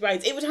each other's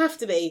brains. It would have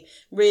to be,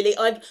 really.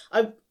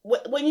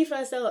 When you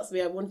first asked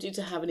me, I wanted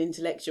to have an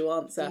intellectual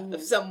answer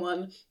of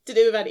someone to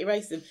do with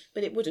anti-racism,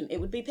 but it wouldn't.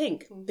 It would be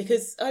Pink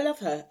because I love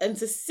her, and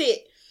to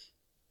sit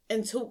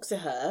and talk to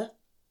her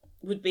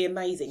would be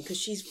amazing because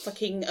she's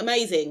fucking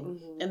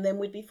amazing. And then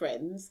we'd be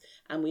friends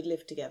and we'd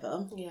live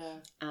together. Yeah.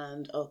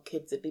 And our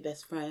kids would be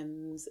best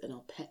friends and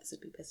our pets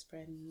would be best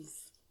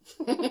friends.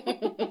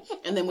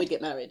 And then we'd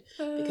get married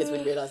because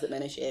we'd realise that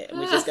men are shit and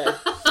we'd just go,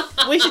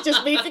 we should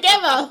just be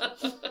together.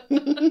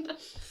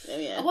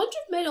 I wonder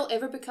if men will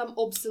ever become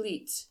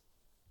obsolete,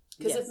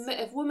 because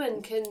if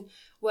women can,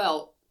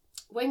 well,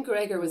 when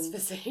Gregor was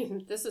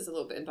visiting, this is a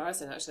little bit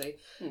embarrassing actually,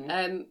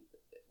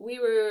 we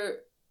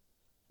were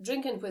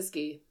drinking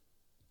whiskey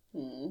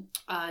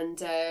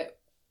and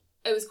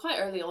it was quite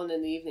early on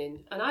in the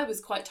evening, and I was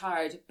quite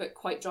tired, but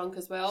quite drunk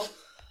as well.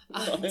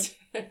 And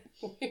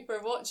we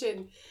were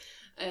watching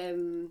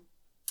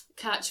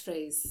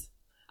Catchphrase,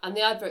 and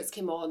the adverts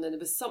came on, and there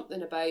was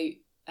something about,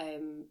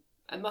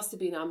 it must have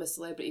been I'm a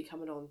Celebrity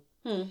coming on.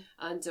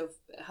 And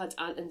had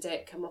Ant and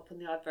Dec come up on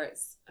the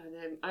adverts,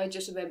 and I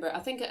just remember, I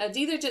think I'd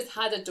either just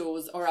had a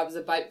doze or I was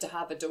about to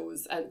have a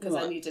doze, and because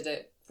I needed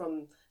it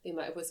from the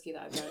amount of whiskey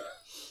that I drank.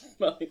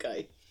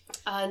 Okay.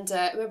 And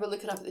I remember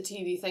looking up at the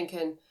TV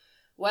thinking,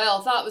 well,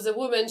 if that was a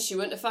woman, she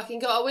wouldn't have fucking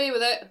got away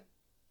with it,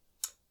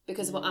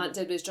 because of what Ant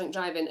did was drunk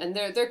driving, and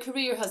their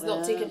career has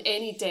not taken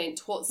any dent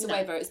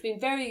whatsoever. No. It's been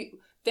very,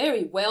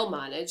 very well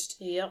managed,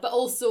 but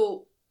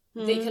also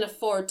they can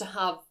afford to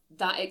have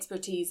that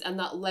expertise and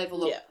that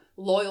level of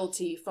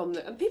loyalty from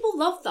them, and people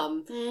love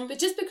them. But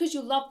just because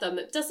you love them,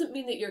 it doesn't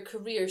mean that your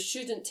career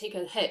shouldn't take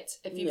a hit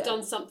if you've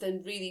done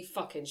something really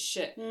fucking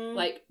shit,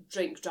 like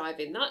drink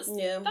driving.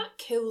 That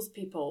kills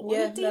people on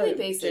a daily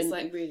basis.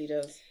 Like, it really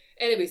does.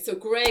 Anyway, so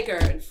Gregor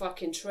and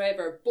fucking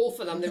Trevor, both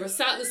of them, they were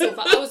sat on the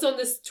sofa. I was on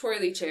this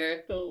twirly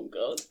chair. Oh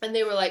God! And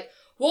they were like,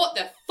 "What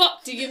the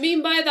fuck do you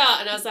mean by that?"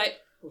 And I was like,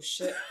 "Oh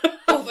shit, what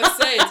have I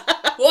said?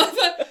 What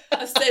have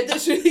I said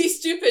this really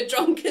stupid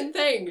drunken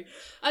thing?"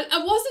 And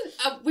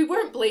we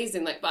weren't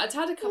blazing, like, but I'd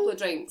had a couple of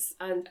drinks,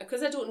 and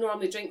because I don't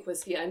normally drink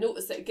whiskey, I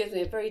noticed that it gives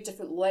me a very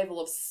different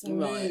level of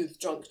smooth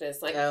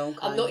drunkenness. Like,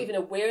 I'm not even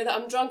aware that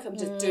I'm drunk, I'm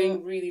just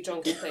doing really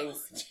drunken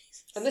things.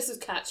 And this was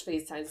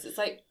Catchphrase time, so it's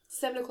like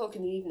 7 o'clock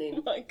in the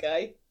evening.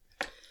 Okay.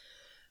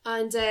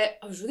 And I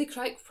was really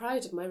quite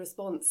proud of my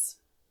response.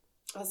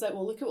 I was like,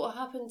 well, look at what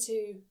happened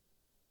to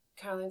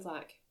Caroline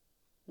Flack.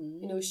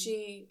 You know,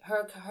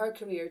 her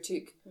career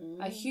took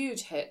a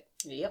huge hit.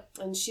 Yep.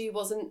 And she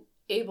wasn't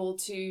able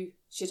to,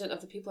 she didn't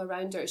have the people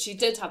around her. She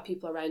did have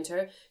people around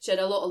her. She had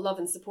a lot of love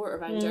and support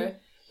around her,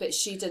 but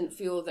she didn't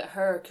feel that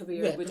her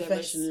career would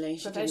professionally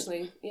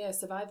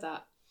survive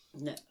that.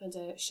 No.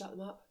 And shut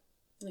them up.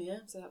 Yeah.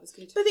 So that was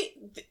good. But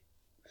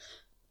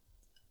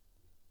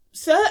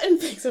certain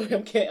things, sorry,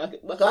 I'm kidding.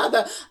 My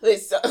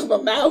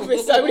mouth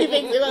is so many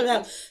things in my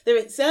mouth.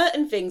 There are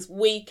certain things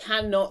we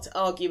cannot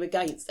argue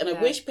against, and I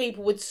wish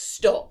people would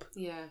stop.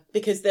 Yeah.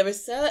 Because there are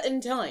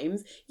certain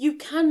times you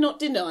cannot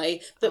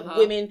deny that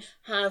women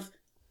have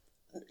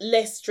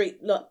worse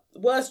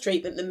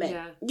treatment than men.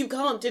 Yeah. You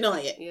can't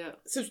deny it. Yeah.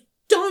 So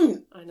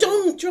don't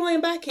try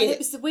and back it. And it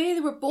was the way they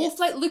were both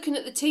like looking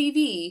at the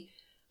TV,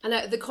 and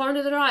out of the corner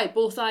of their eye,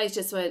 both eyes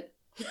just went,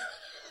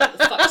 what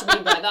the fuck do you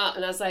mean by that?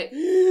 And I was like,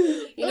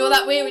 you know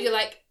that way where you're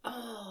like,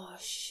 oh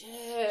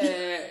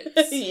shit.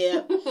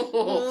 Yeah.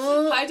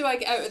 How do I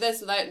get out of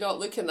this without not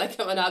looking like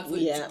I'm an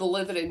absolute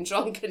blithering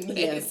drunken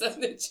mess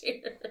on the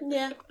chair?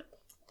 Yeah.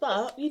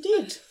 But you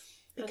did.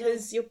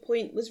 Because your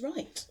point was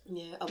right.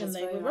 Yeah, I was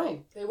very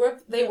wrong. They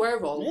were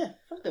wrong. Yeah,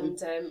 fuck them.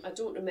 And I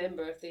don't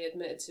remember if they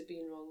admitted to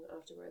being wrong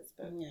afterwards.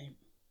 But no.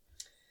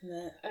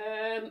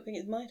 I think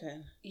it's my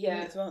turn. Yeah. I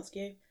need to ask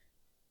you.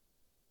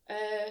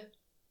 I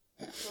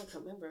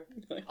can't remember.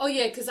 Oh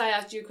yeah, because I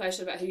asked you a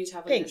question about who you'd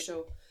have on your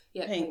show.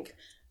 Yeah, Pink.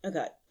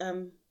 Okay.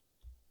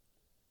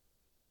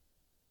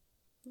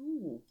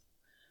 Ooh.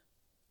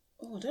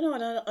 Oh, I don't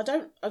know. I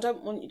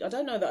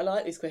don't know that I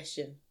like this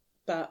question,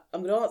 but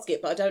I'm going to ask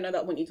it. But I don't know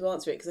that I want you to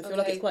answer it because I feel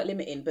like it's quite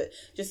limiting. But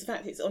just the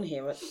fact it's on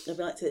here, I'd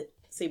like to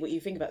see what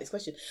you think about this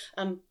question.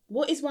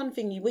 What is one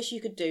thing you wish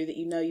you could do that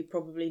you know you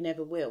probably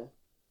never will?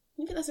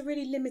 I think that's a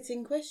really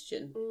limiting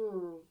question.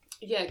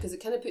 Yeah, because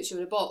it kind of puts you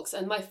in a box.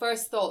 And my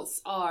first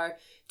thoughts are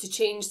to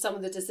change some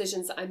of the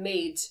decisions that I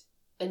made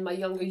in my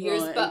younger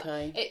years. But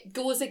it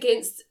goes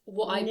against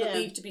what I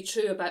believe to be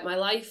true about my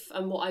life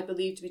and what I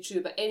believe to be true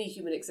about any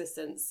human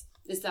existence,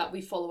 is that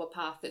we follow a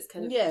path that's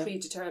kind of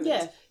predetermined.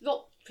 Yeah.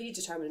 Not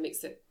predetermined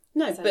makes it...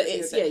 No, but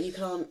it's, you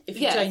can't... If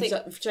you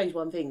change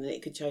one thing, then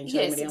it could change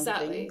so many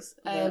other things.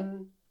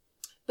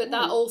 But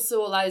that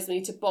also allows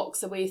me to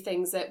box away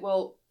things that,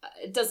 well...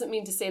 It doesn't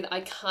mean to say that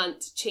I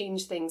can't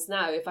change things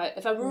now. If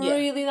I'm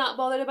really that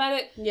bothered about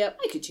it,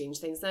 I could change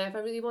things now if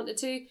I really wanted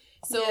to.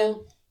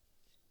 So,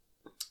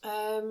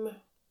 I'm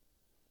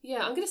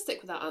going to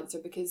stick with that answer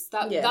because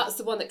that's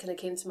the one that kind of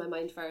came to my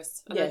mind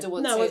first. And I don't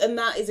want to... and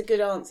that is a good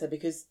answer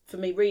because for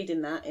me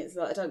reading that, it's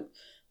like I don't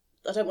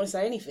want to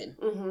say anything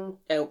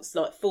else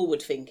like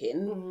forward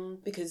thinking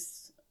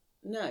because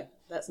no,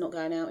 that's not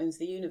going out into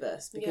the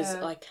universe because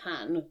I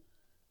can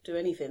do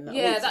anything that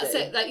I want to that's do.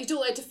 it. Like, you don't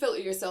like to filter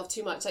yourself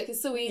too much. Like,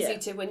 it's so easy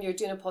to, when you're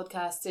doing a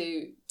podcast,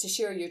 to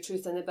share your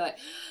truth and be like,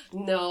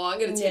 no, I'm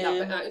going to take that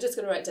bit out. I'm just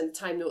going to write down the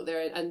time note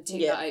there and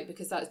take that out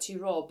because that's too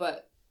raw.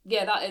 But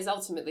yeah, that is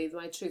ultimately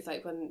my truth.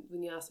 Like, when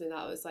you asked me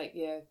that, it was like,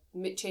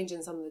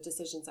 changing some of the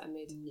decisions that I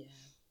made.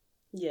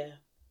 Yeah.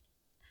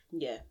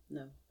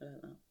 No, I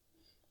don't know.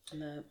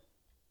 No.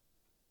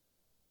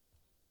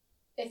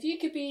 If you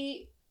could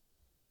be...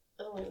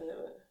 Oh, wait a minute.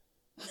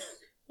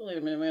 Wait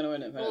a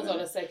minute. Hold on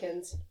a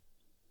second.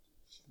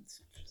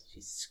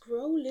 She's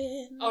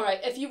scrolling. All right,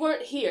 if you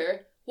weren't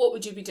here, what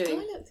would you be doing?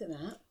 I looked at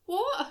that.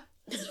 What?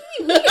 It's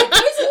really weird.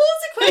 There's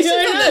loads of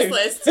questions on this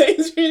list.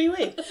 It's really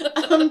weird.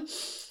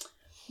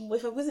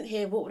 If I wasn't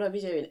here, what would I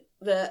be doing?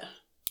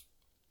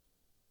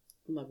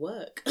 My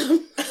work.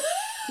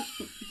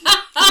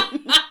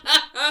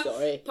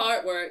 Sorry.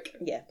 Part work.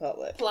 Yeah, part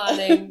work.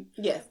 Planning.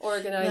 Yeah.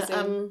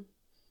 Organising.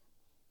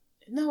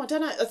 No, I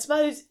don't know. I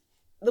suppose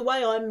the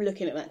way I'm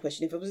looking at that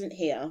question, if I wasn't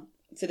here,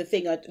 so the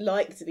thing I'd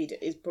like to be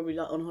is probably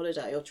like on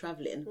holiday or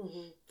travelling.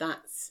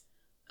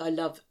 I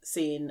love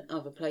seeing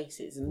other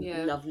places and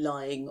love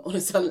lying on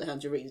a sun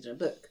lounger reading a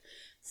book.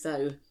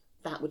 So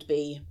that would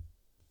be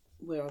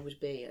where I would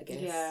be, I guess.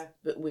 Yeah.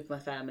 But with my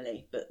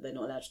family, but they're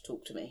not allowed to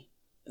talk to me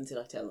until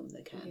I tell them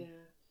they can.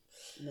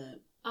 Yeah. No.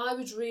 I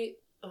would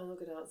I'm not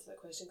going to answer that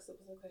question because it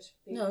wasn't a question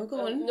for me. No,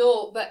 go on.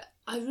 No, but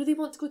I really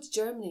want to go to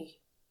Germany.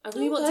 I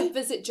really want to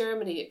visit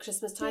Germany at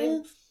Christmas time.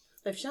 Yeah.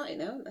 They've shut it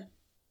now, haven't they?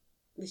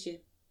 This year.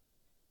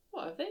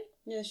 What, have they?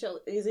 Yeah,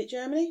 is it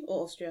Germany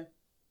or Austria?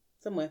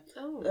 Somewhere.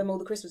 Oh. All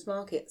the Christmas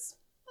markets.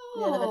 Oh.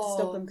 Yeah, they've had to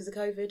stop them because of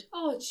COVID.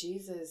 Oh,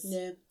 Jesus.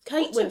 Yeah.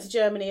 Kate went to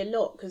Germany a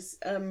lot because...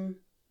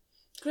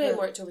 Graham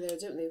worked over there,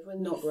 didn't they?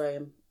 Not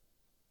Graham.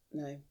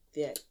 No.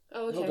 Yeah.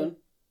 Oh, okay. Hold on.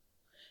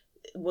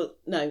 Well,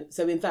 no.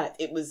 So, in fact,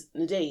 it was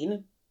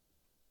Nadine.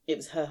 It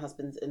was her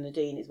husband, and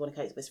Nadine is one of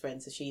Kate's best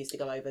friends, so she used to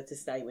go over to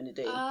stay with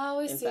Nadine. Oh,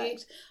 I see. In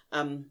fact.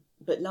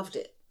 But loved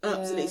it.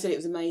 Absolutely said it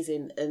was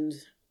amazing. And,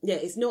 yeah,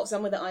 it's not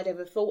somewhere that I'd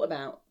ever thought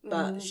about,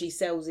 but she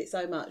sells it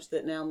so much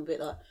that now I'm a bit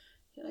like...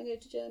 Can I go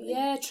to Germany?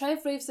 Yeah,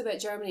 Trev raves about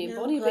Germany, and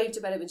Bonnie raved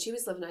about it when she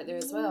was living out there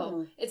as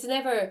well. It's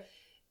never...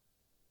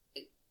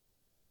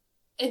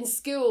 In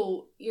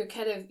school, you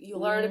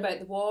learn about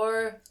the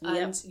war,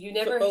 and you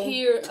never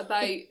hear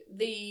about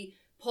the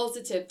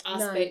positive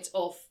aspect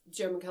of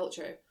German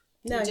culture.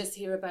 No. You just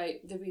hear about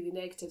the really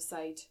negative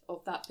side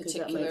of that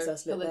particular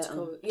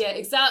political... Yeah,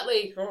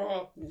 exactly.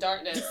 Oh,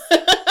 darkness.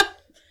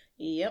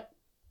 Yep.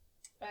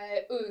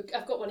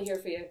 I've got one here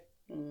for you.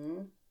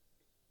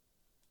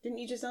 Didn't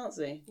you just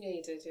answer me? Yeah,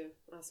 you did,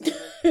 yeah. Ask me.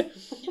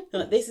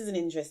 Right, this is an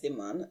interesting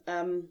one.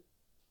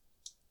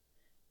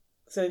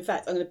 So, in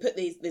fact, I'm going to put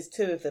there's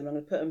two of them, I'm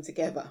going to put them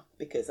together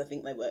because I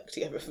think they work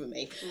together for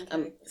me.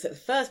 Okay. So the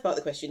first part of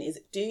the question is,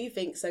 do you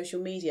think social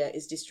media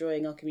is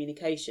destroying our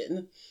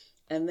communication?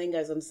 And then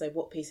goes on to say,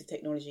 what piece of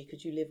technology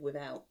could you live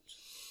without?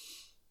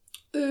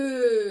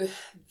 Ooh,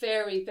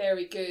 very,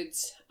 very good.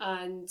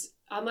 And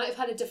I might have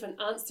had a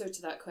different answer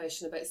to that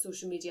question about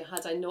social media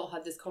had I not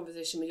had this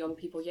conversation with young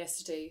people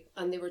yesterday.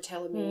 And they were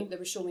telling me, they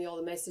were showing me all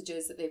the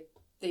messages that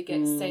they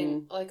get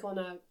sent, like on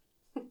a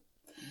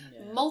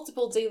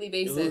multiple daily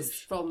basis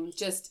from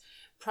just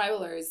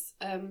prowlers.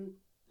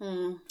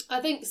 I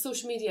think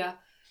social media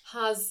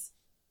has...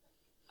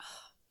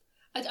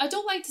 I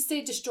don't like to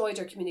say destroyed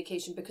our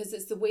communication because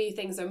it's the way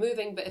things are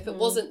moving, but if it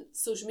wasn't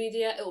social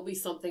media, it will be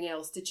something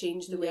else to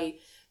change the way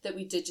that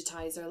we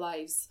digitise our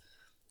lives.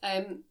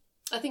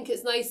 I think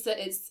it's nice that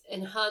it's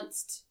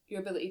enhanced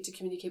your ability to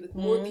communicate with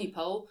more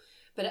people,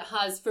 but it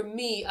has, for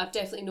me, I've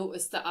definitely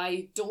noticed that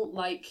I don't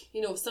like,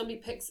 if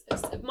somebody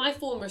if my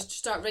phone were to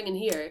start ringing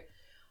here,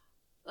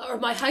 or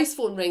my house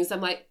phone rings, I'm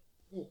like,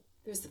 oh,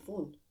 there's the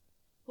phone.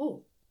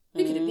 Oh,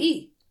 who could it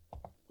be?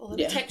 Oh, let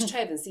me text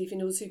Trev and see if he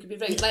knows who could be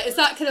ringing. Like, is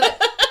that kind of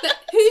like,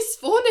 who's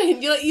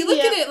phoning? You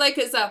look at it like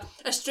it's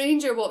a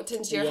stranger walked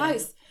into your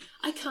house.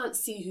 I can't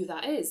see who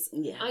that is.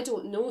 Yeah. I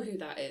don't know who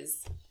that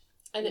is.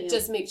 And it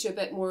just makes you a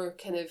bit more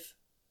kind of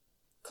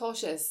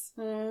cautious.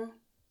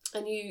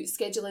 And you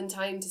schedule in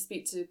time to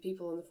speak to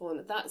people on the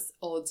phone. That's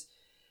odd.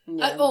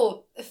 Yeah.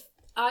 If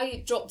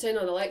I dropped in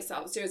on Alexa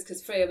upstairs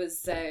because Freya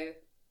was...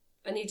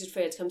 I needed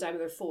Freya to come down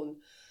with her phone.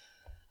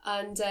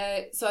 And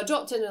so I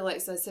dropped in on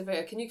Alexa. I said,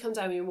 Freya, can you come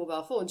down with your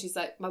mobile phone? She's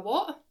like, my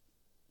what?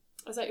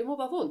 I was like, your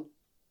mobile phone?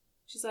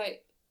 She's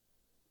like,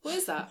 what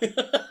is that?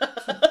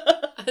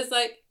 I was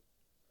like,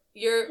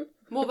 your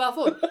mobile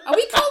phone. Are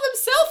we calling them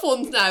cell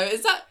phones now?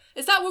 Is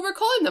that what we're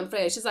calling them,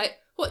 Freya? She's like,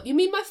 what, you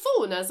mean my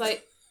phone? I was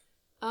like,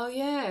 oh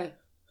yeah.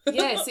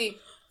 Yeah, see,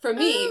 for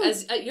me,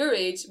 as at your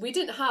age, we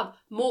didn't have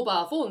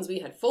mobile phones. We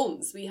had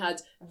phones. We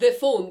had the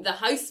phone, the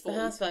house phone.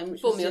 The house phone,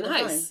 which phone was me on the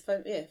house.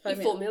 Phone, you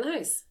phoned me on the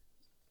house.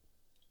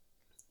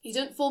 You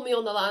didn't phone me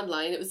on the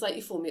landline. It was like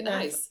you phoned me at the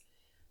house.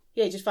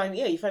 Yeah, you phoned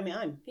me at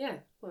home. Yeah,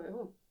 phoned me at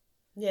home.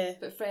 Yeah.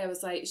 But Freya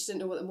was like, she didn't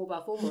know what the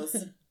mobile phone was.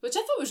 Which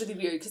I thought was really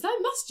weird, because I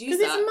must use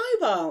that. Because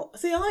it's mobile.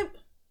 See,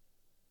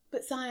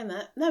 But saying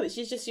that, no, it's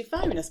just your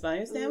phone, I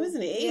suppose, now,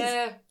 isn't it? It is.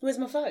 Yeah. Where's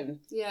my phone?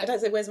 Yeah. I don't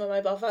say, where's my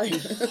mobile phone?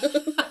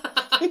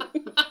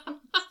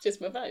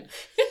 Just my phone.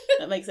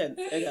 That makes sense.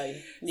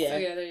 Okay. Yeah. So,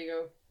 yeah, there you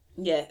go.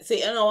 Yeah.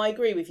 See, and I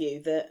agree with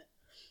you that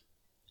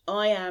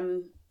I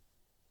am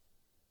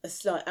a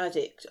slight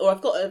addict, or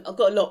I've got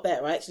a lot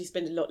better. I actually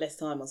spend a lot less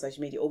time on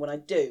social media, or when I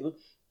do,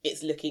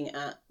 it's looking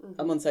at,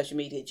 I'm on social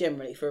media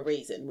generally for a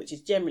reason, which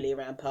is generally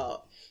around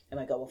part, and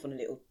I go off on a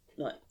little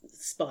like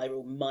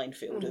spiral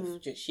minefield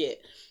of just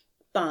shit.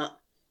 But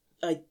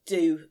I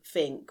do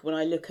think when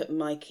I look at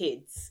my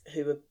kids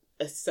who are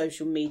a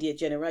social media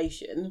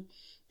generation,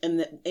 and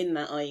that in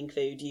that I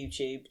include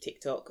YouTube,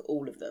 TikTok,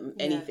 all of them,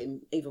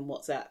 anything, even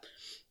WhatsApp,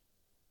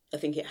 I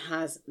think it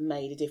has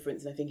made a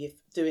difference. And I think if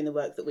doing the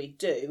work that we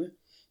do,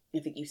 I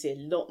think you see a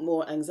lot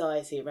more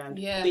anxiety around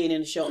being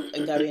in a shop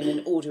and going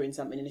and ordering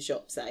something in a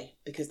shop, say,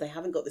 because they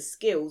haven't got the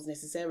skills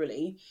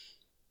necessarily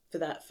for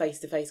that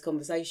face-to-face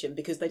conversation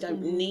because they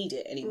don't need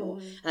it anymore.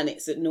 And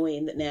it's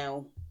annoying that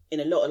now in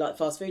a lot of like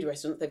fast food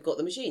restaurants they've got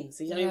the machines,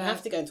 so you don't even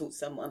have to go and talk to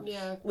someone,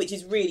 which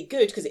is really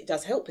good because it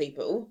does help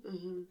people.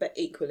 But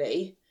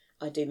equally,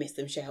 I do miss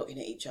them shouting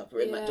at each other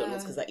in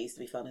McDonald's because that used to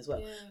be fun as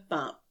well.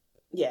 But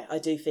yeah, I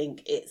do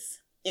think it's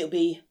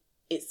going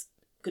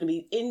to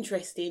be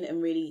interesting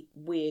and really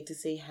weird to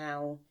see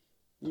how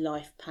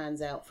life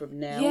pans out from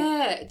now.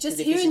 Yeah, just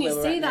hearing you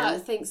say that, I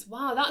think,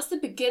 wow, that's the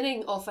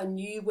beginning of a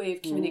new way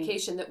of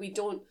communication, that we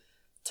don't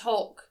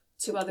talk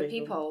to other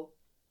people.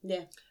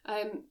 Yeah.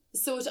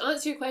 So to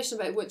answer your question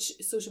about which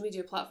social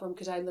media platform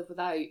could I live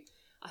without,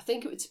 I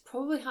think it would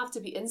probably have to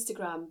be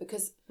Instagram,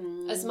 because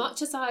as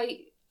much as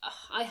I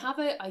have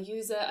it, I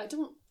use it,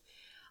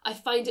 I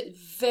find it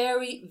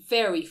very,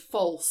 very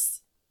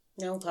false.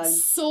 Okay.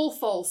 So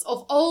false.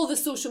 Of all the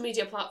social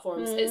media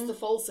platforms, it's the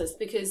falsest,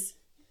 because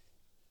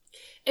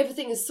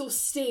everything is so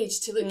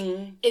staged to look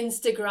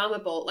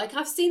Instagrammable. Like,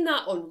 I've seen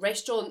that on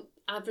restaurant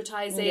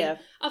advertising. Yeah.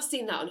 I've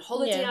seen that on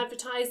holiday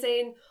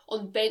advertising,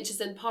 on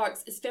benches in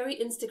parks. It's very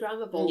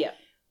Instagrammable. Yeah.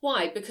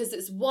 Why? Because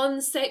it's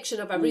one section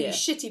of a really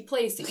shitty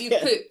place that you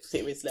put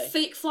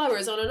fake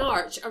flowers on an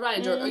arch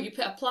around, or you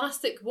put a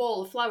plastic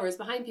wall of flowers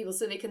behind people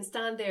so they can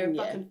stand there and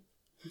fucking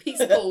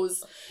peace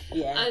pose.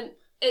 And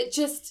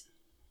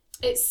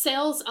it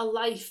sells a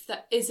life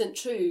that isn't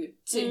true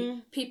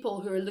to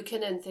people who are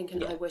looking in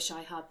thinking, I wish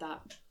I had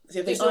that.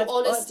 So there's no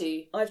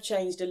honesty. I've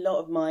changed a lot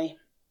of my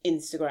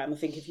Instagram. I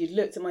think if you'd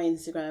looked at my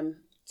Instagram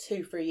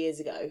 2-3 years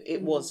ago,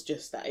 it was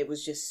just that. It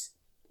was just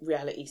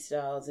reality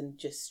stars and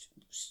just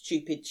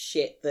stupid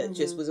shit that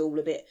just was all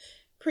a bit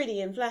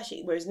pretty and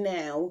flashy. Whereas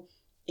now,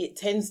 it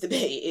tends to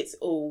be, it's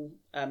all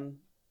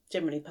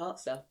generally part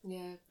stuff.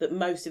 Yeah. But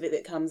most of it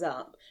that comes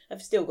up,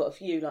 I've still got a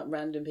few like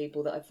random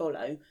people that I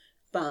follow,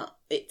 but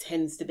it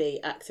tends to be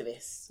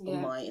activists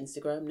on my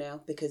Instagram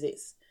now, because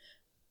it's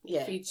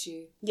feeds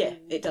you. Yeah,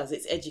 it does.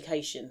 It's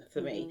education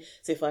for me.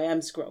 So if I am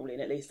scrolling,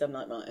 at least I'm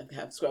like, right,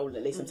 I'm scrolling,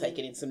 at least I'm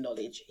taking in some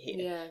knowledge here.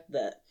 Yeah.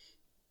 That,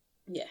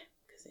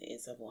 because it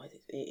is, otherwise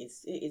it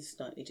is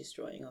slightly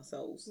destroying our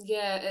souls.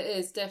 Yeah, it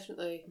is,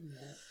 definitely.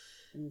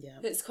 Yeah.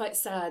 It's quite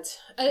sad.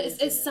 And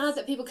it's sad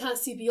that people can't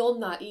see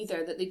beyond that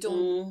either, that they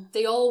don't,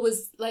 they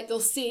always, like,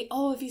 they'll say,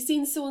 oh, have you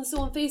seen so-and-so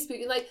on Facebook?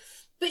 You're like,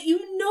 but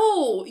you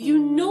know,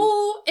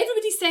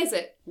 everybody says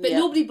it, but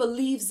nobody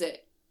believes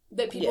it.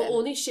 That people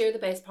only share the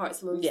best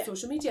parts on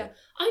social media.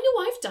 I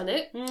know I've done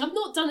it. I've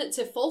not done it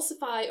to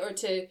falsify or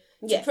to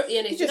pretty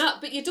anything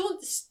up, but you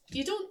don't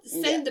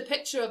send a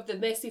picture of the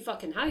messy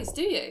fucking house,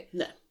 do you?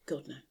 No,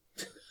 God no.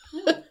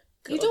 No, God,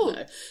 you don't.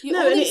 No. You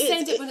only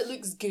send it when it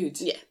looks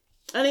good. Yeah,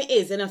 and it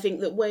is, and I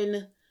think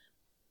that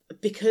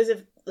because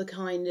of the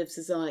kind of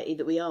society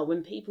that we are,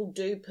 when people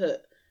do put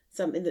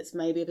something that's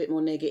maybe a bit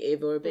more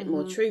negative or a bit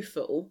more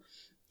truthful,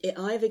 it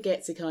either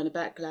gets a kind of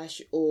backlash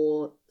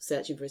or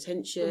searching for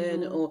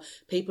attention, or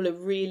people are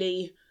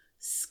really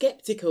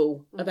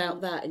sceptical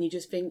about that. And you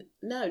just think,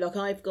 no, like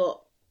I've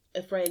got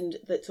a friend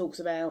that talks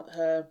about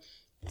her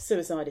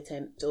suicide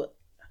attempt, or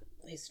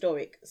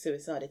historic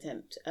suicide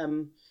attempt,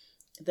 and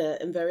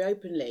very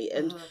openly.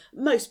 And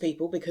most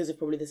people, because of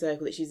probably the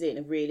circle that she's in,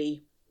 are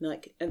really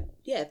like,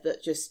 that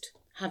just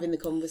having the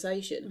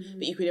conversation.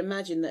 But you could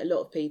imagine that a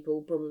lot of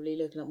people probably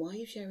looking like, why are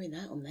you sharing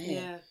that on there?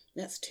 Yeah.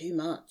 That's too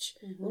much.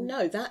 Well,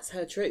 no, that's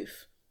her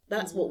truth.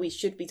 That's what we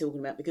should be talking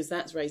about, because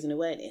that's raising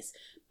awareness.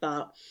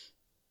 But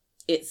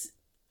it's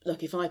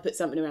like, if I put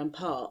something around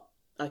part,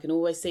 I can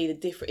always see the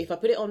difference. If I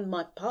put it on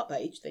my part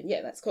page, then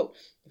that's cool.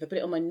 If I put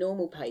it on my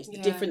normal page, the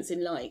difference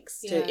in likes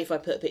to if I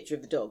put a picture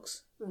of the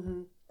dogs.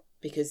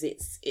 Because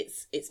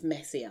it's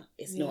messier.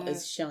 It's not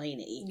as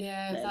shiny.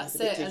 Yeah, that's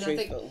it. And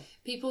truthful. I think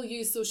people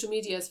use social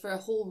medias for a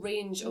whole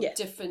range of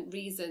different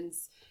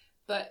reasons.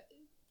 But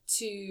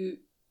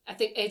I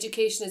think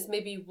education is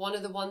maybe one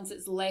of the ones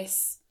that's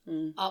less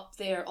up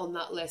there on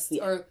that list,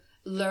 or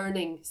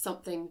learning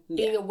something,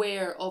 being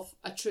aware of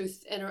a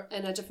truth in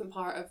a different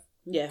part of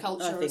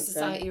culture or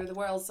society or the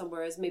world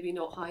somewhere is maybe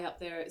not high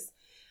up there. It's,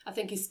 I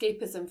think,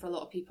 escapism for a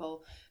lot of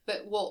people.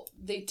 But what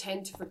they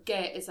tend to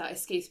forget is that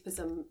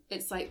escapism,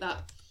 it's like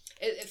that,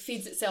 it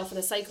feeds itself in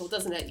a cycle,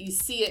 doesn't it? You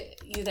see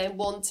it, you then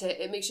want it,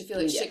 it makes you feel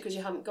like shit because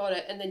you haven't got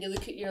it, and then you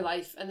look at your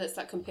life and it's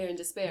that compare and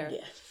despair.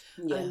 Yeah.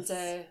 Yes.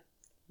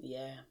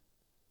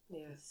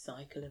 And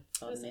cycle of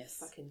funness.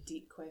 That's a fucking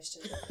deep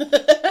question.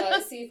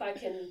 Let's see if I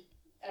can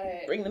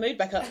bring the mood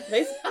back up,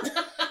 please.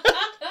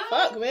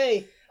 Fuck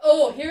me.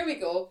 Oh, here we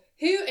go.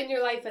 Who in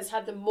your life has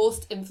had the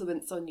most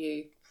influence on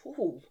you?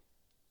 Ooh.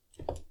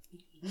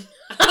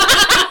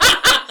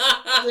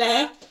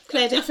 Claire,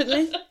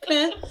 definitely.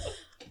 Claire.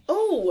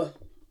 Oh.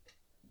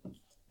 Do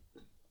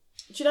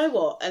you know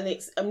what? And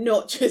I'm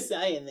not just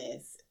saying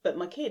this, but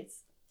my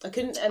kids. I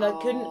couldn't,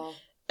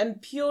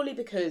 and purely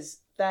because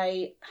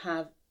they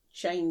have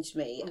changed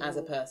me as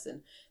a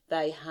person.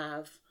 I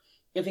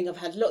think I've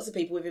had lots of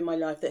people within my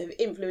life that have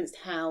influenced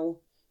how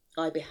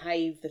I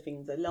behave, the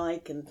things I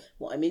like and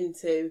what I'm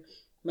into.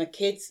 My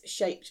kids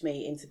shaped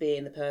me into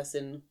being the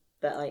person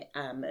that I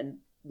am, and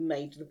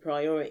made the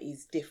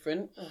priorities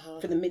different.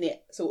 For the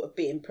minute sort of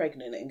being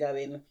pregnant and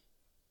going,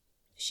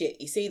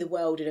 shit, you see the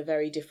world in a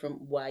very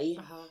different way.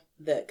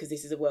 That because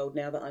this is a world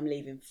now that I'm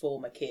leaving for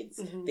my kids.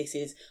 This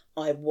is,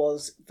 I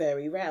was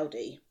very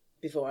rowdy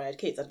before I had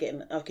kids. I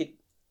could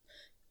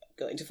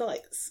got into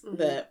fights,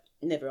 but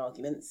never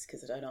arguments,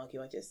 because I don't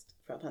argue, I just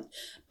throw a punch.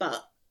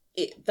 But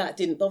that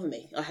didn't bother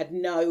me. I had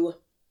no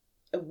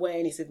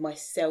awareness of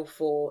myself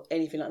or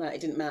anything like that.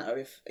 It didn't matter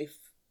if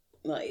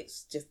like,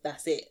 it's just,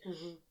 that's it.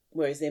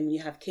 Whereas then when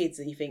you have kids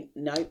and you think,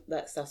 no,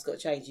 that stuff's got to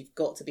change, you've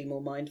got to be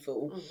more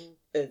mindful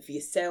of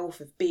yourself,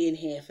 of being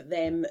here for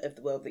them, of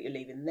the world that you're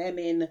leaving them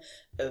in,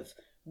 of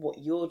what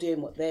you're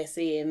doing, what they're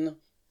seeing.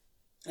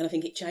 And I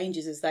think it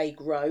changes as they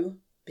grow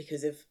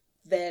because of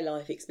their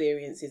life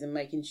experiences and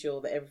making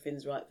sure that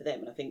everything's right for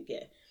them. And I think,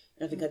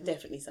 I'd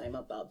definitely say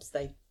my bubs,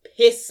 they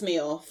piss me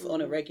off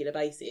on a regular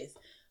basis.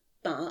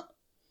 But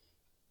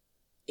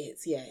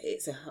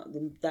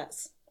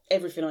that's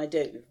everything I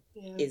do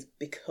is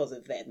because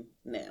of them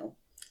now.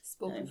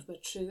 Spoken from a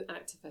true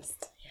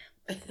activist.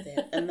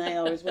 Yeah, and they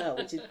are as well,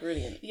 which is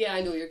brilliant. Yeah,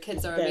 I know, your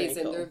kids are Very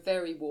amazing. cool. They're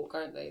very woke,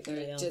 aren't they?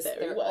 They're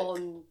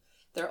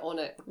on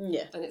it.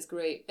 Yeah. And it's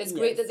great. It's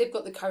great that they've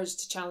got the courage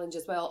to challenge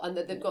as well, and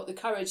that they've got the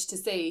courage to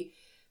say,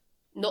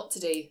 not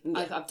today.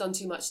 Yeah. I've done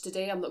too much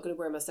today. I'm not going to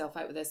wear myself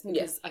out with this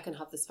because I can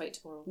have this fight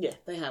tomorrow. Yeah,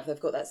 they have. They've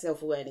got that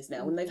self-awareness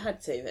now, and they've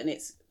had to, and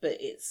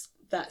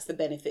that's the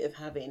benefit of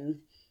having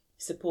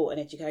support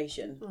and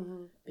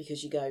education,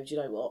 because you go, do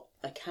you know what?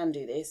 I can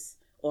do this,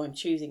 or I'm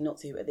choosing not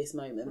to at this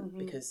moment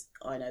because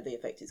I know the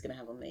effect it's going to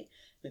have on me.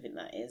 I think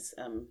that is,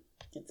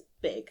 it's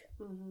big.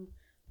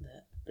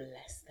 But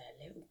bless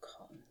their little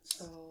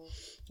cottons. Oh.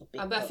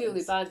 I feel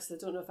really bad because I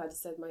don't know if I'd have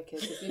said my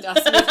kids if you'd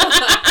asked me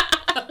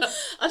that.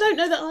 I don't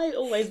know that I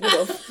always would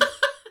have.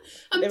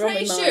 I'm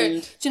pretty sure.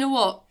 Do you know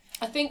what?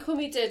 I think when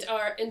we did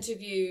our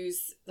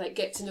interviews, like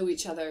get to know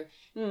each other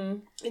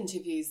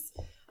interviews,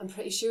 I'm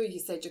pretty sure you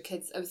said your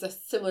kids. It was a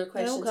similar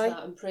question to that.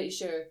 I'm pretty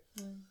sure.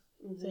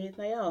 So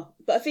they are.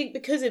 But I think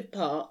because of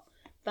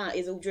that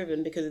is all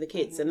driven because of the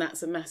kids, and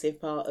that's a massive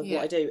part of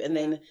what I do. And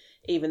then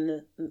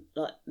even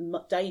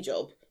the day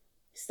job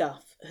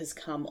stuff has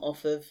come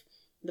off of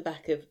the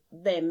back of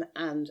them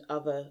and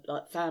other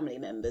like family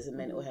members and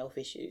mental health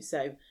issues.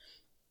 So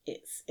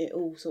it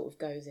all sort of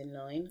goes in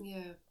line.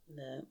 Yeah.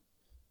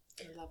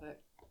 I love it.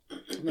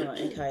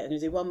 Right, okay, I'm going to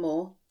do one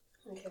more.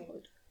 Okay.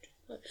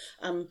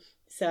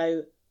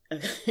 So,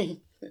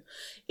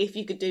 if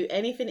you could do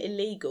anything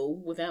illegal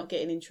without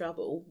getting in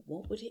trouble,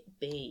 what would it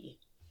be?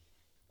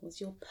 What's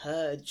your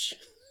purge?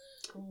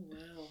 Oh,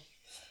 wow.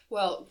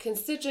 Well,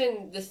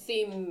 considering the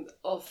theme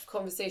of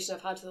conversation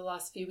I've had for the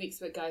last few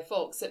weeks with Guy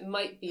Fawkes, it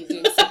might be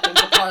doing something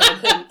to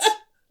Parliament.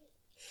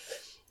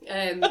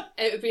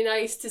 It would be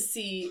nice to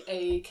see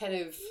a kind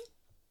of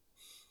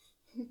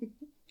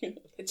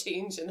a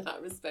change in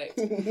that respect.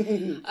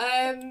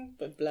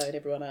 But blowing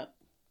everyone up.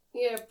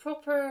 Yeah,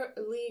 proper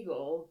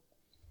legal.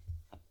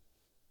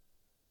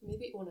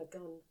 Maybe own a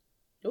gun.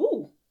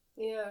 Ooh.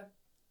 Yeah.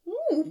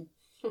 Ooh.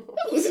 I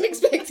wasn't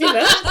expecting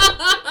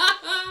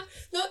that.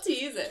 Not to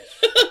use it.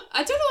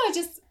 I don't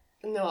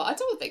know, I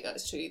don't think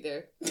that's true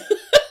either.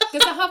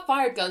 Because I have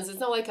fired guns, it's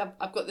not like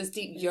I've got this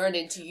deep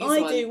yearning to use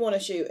one. I do want to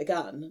shoot a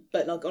gun,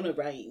 but like on a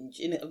range,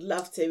 and I'd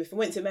love to. If I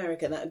went to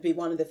America, that would be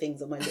one of the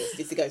things on my list,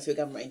 is to go to a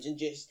gun range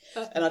and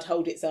I'd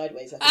hold it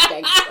sideways like a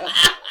gangster.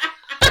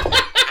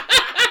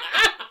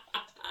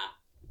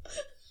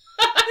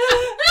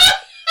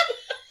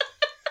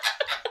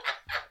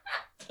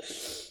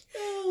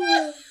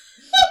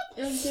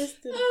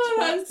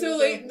 I'm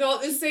totally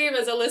not the same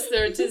as a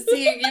listener to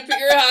see you put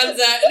your hands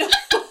out and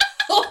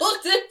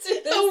hold it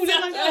to the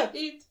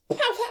side.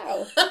 Pow pow.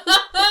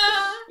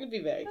 It'd be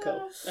very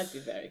cool. That'd be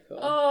very cool.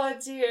 Oh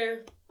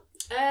dear.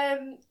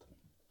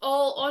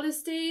 All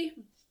honesty,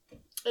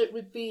 it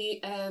would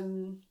be I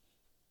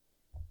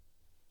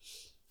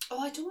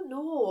don't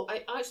know.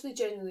 I actually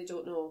genuinely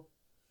don't know.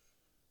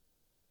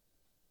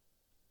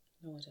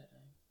 No, I don't know.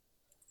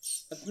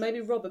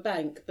 Maybe rob a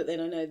bank, but then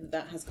I know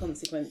that has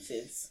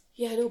consequences.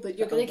 Yeah, I know, but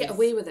you're going to get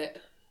away with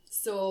it.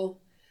 So...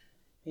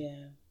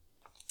 Yeah.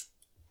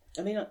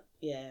 I mean,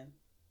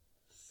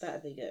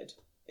 that'd be good.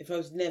 If I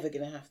was never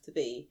going to have to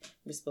be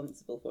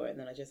responsible for it, and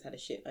then I just had a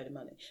shitload of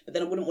money. But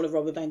then I wouldn't want to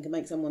rob a bank and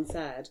make someone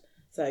sad.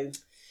 So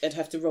I'd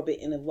have to rob it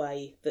in a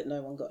way that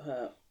no one got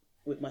hurt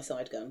with my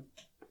side gun.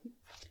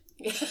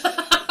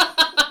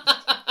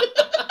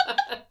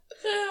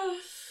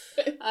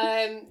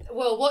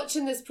 Well,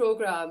 watching this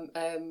programme,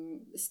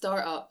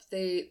 Startup,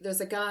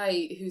 there's a guy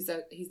he's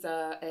a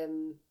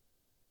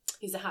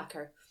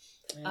hacker,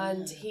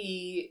 and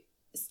he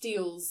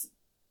steals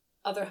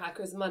other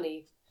hackers'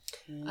 money,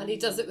 and he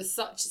does it with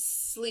such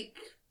sleek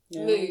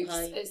moves.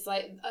 It's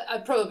like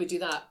I'd probably do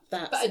that,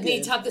 but I'd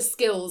need to have the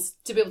skills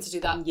to be able to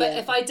do that. Yeah. But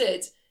if I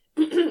did,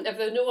 if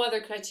there were no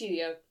other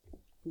criteria,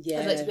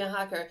 I'd like to be a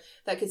hacker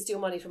that could steal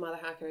money from other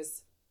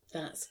hackers.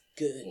 That's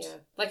good. Yeah,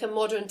 like a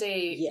modern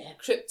day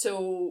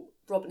crypto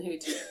Robin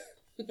Hood.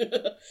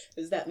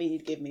 Does that mean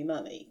you'd give me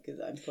money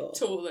because I'm poor?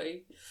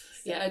 Totally.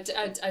 Yeah,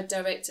 I'd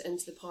direct it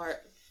into the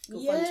park.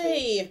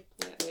 Yay!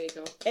 Yeah, there you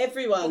go.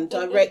 Everyone,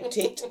 direct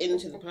it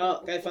into the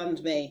park.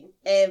 GoFundMe.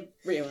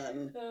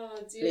 Everyone. Oh,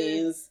 dear.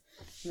 Please.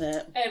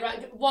 Yeah.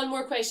 Right, one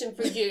more question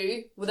for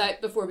you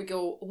before we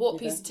go. What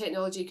piece of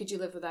technology could you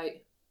live without?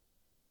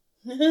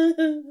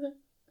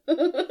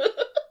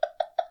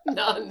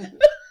 None.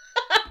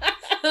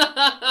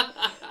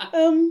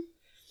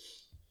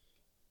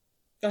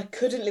 I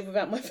couldn't live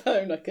without my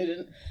phone. I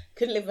couldn't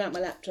live without my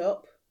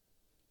laptop.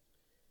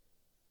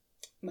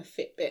 My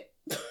Fitbit.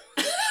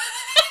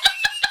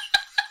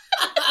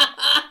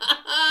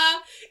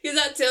 Because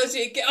that tells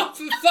you to get up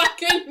and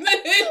fucking move.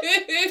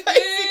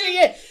 Basically,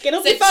 yeah. Get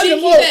off It's your a phone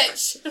and cheeky walk.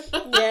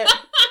 bitch. Yeah.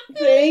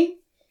 See?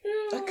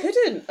 I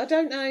couldn't. I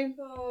don't know.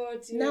 Oh,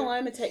 dear. No,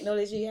 I'm a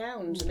technology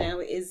hound. Now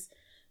it is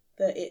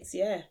that it's,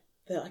 that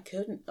I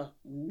couldn't. Oh,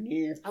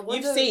 yeah.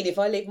 You've seen if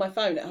I leave my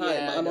phone at home,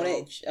 Yeah, I'm on no.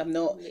 edge. I'm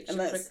not. Literally And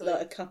that's prickly.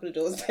 like a couple of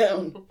doors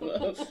down.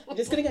 I'm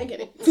just going to go and get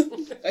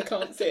it. I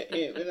can't sit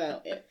here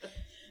without it.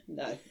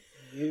 No.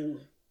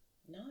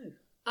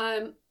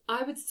 No.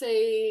 I would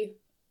say,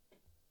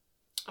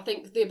 I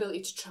think the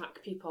ability to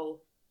track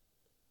people.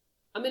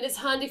 I mean, it's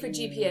handy for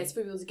GPS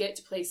for people to get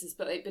to places,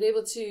 but like being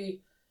able to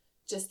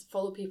just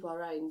follow people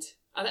around.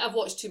 I've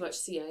watched too much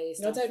CIA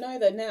stuff. I don't know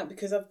though now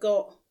because I've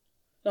got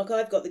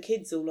the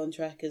kids all on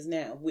trackers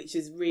now, which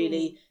is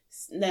really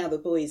now the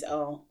boys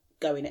are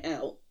going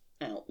out,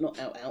 not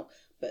out,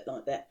 but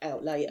like they're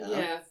out later.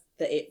 Yeah.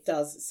 That it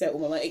does settle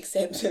my mind.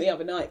 Except the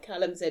other night,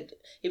 Callum said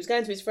he was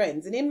going to his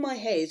friends, and in my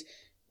head,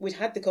 we'd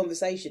had the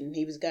conversation.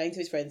 He was going to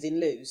his friends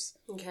in Lewes.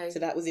 Okay. So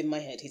that was in my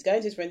head. He's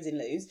going to his friends in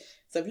Lewes.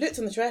 So I've looked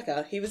on the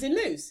tracker. He was in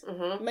Lewes.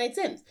 Mm-hmm. Made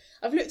sense.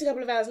 I've looked a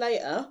couple of hours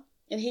later,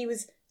 and he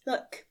was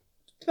like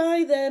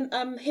by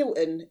the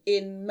Hilton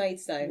in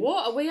Maidstone.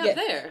 What? Are we up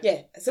there?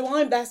 Yeah.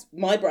 So that's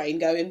my brain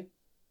going.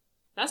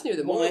 That's near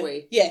the Why?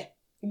 motorway. Yeah.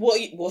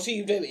 What are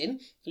you doing?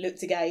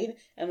 Looked again,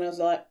 and I was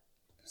like,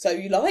 so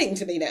you're lying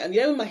to me now? And you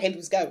know where my head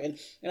was going.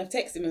 And I've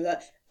texted him and I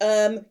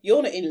was like,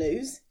 you're not in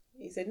Lewes.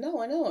 He said, no,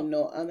 I know I'm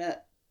not. I'm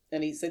at.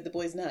 And he said the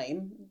boy's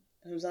name.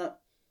 And I was like,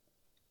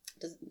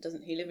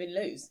 doesn't he live in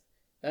Lewes?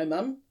 No,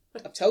 Mum.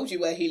 I've told you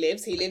where he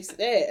lives. He lives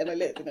there. And I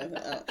looked and I was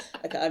like, oh,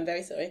 okay, I'm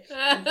very sorry.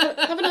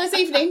 Have a nice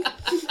evening.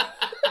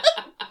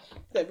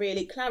 That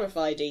really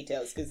clarify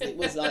details because it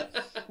was like,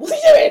 what's he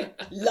doing?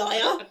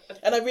 Liar.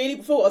 And I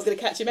really thought I was going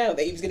to catch him out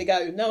that he was going to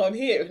go, no, I'm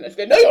here. And I was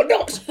going, no, you're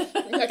not.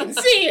 I can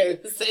see you.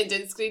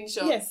 Sending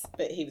screenshots. Yes,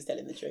 but he was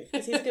telling the truth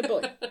because he's a good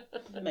boy,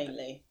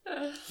 mainly.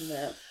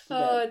 No,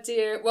 Oh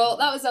dear. Well,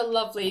 that was a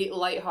lovely,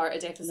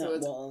 light-hearted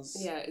episode. that was.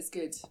 Yeah, it's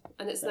good,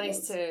 and it's That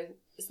nice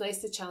was.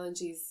 to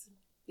challenge these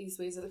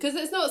ways because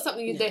it's not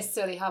something you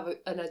necessarily have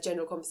in a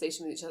general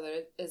conversation with each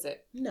other, is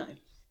it? No.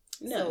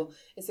 So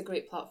it's a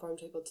great platform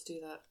to be able to do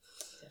that.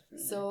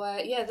 Definitely.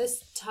 So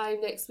this time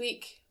next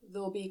week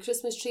there'll be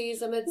Christmas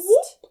trees amidst.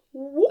 Whoop.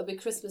 There'll be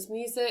Christmas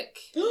music.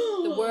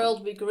 The world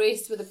will be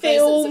graced with the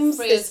Films, presence of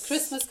Freya's this-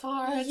 Christmas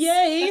cards.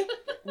 Yay!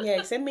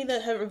 Yeah, send me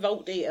her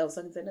revolt details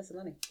so I can send her some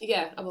money.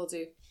 Yeah, I will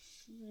do.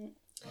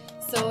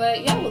 So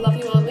we'll love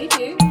you all and leave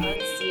you.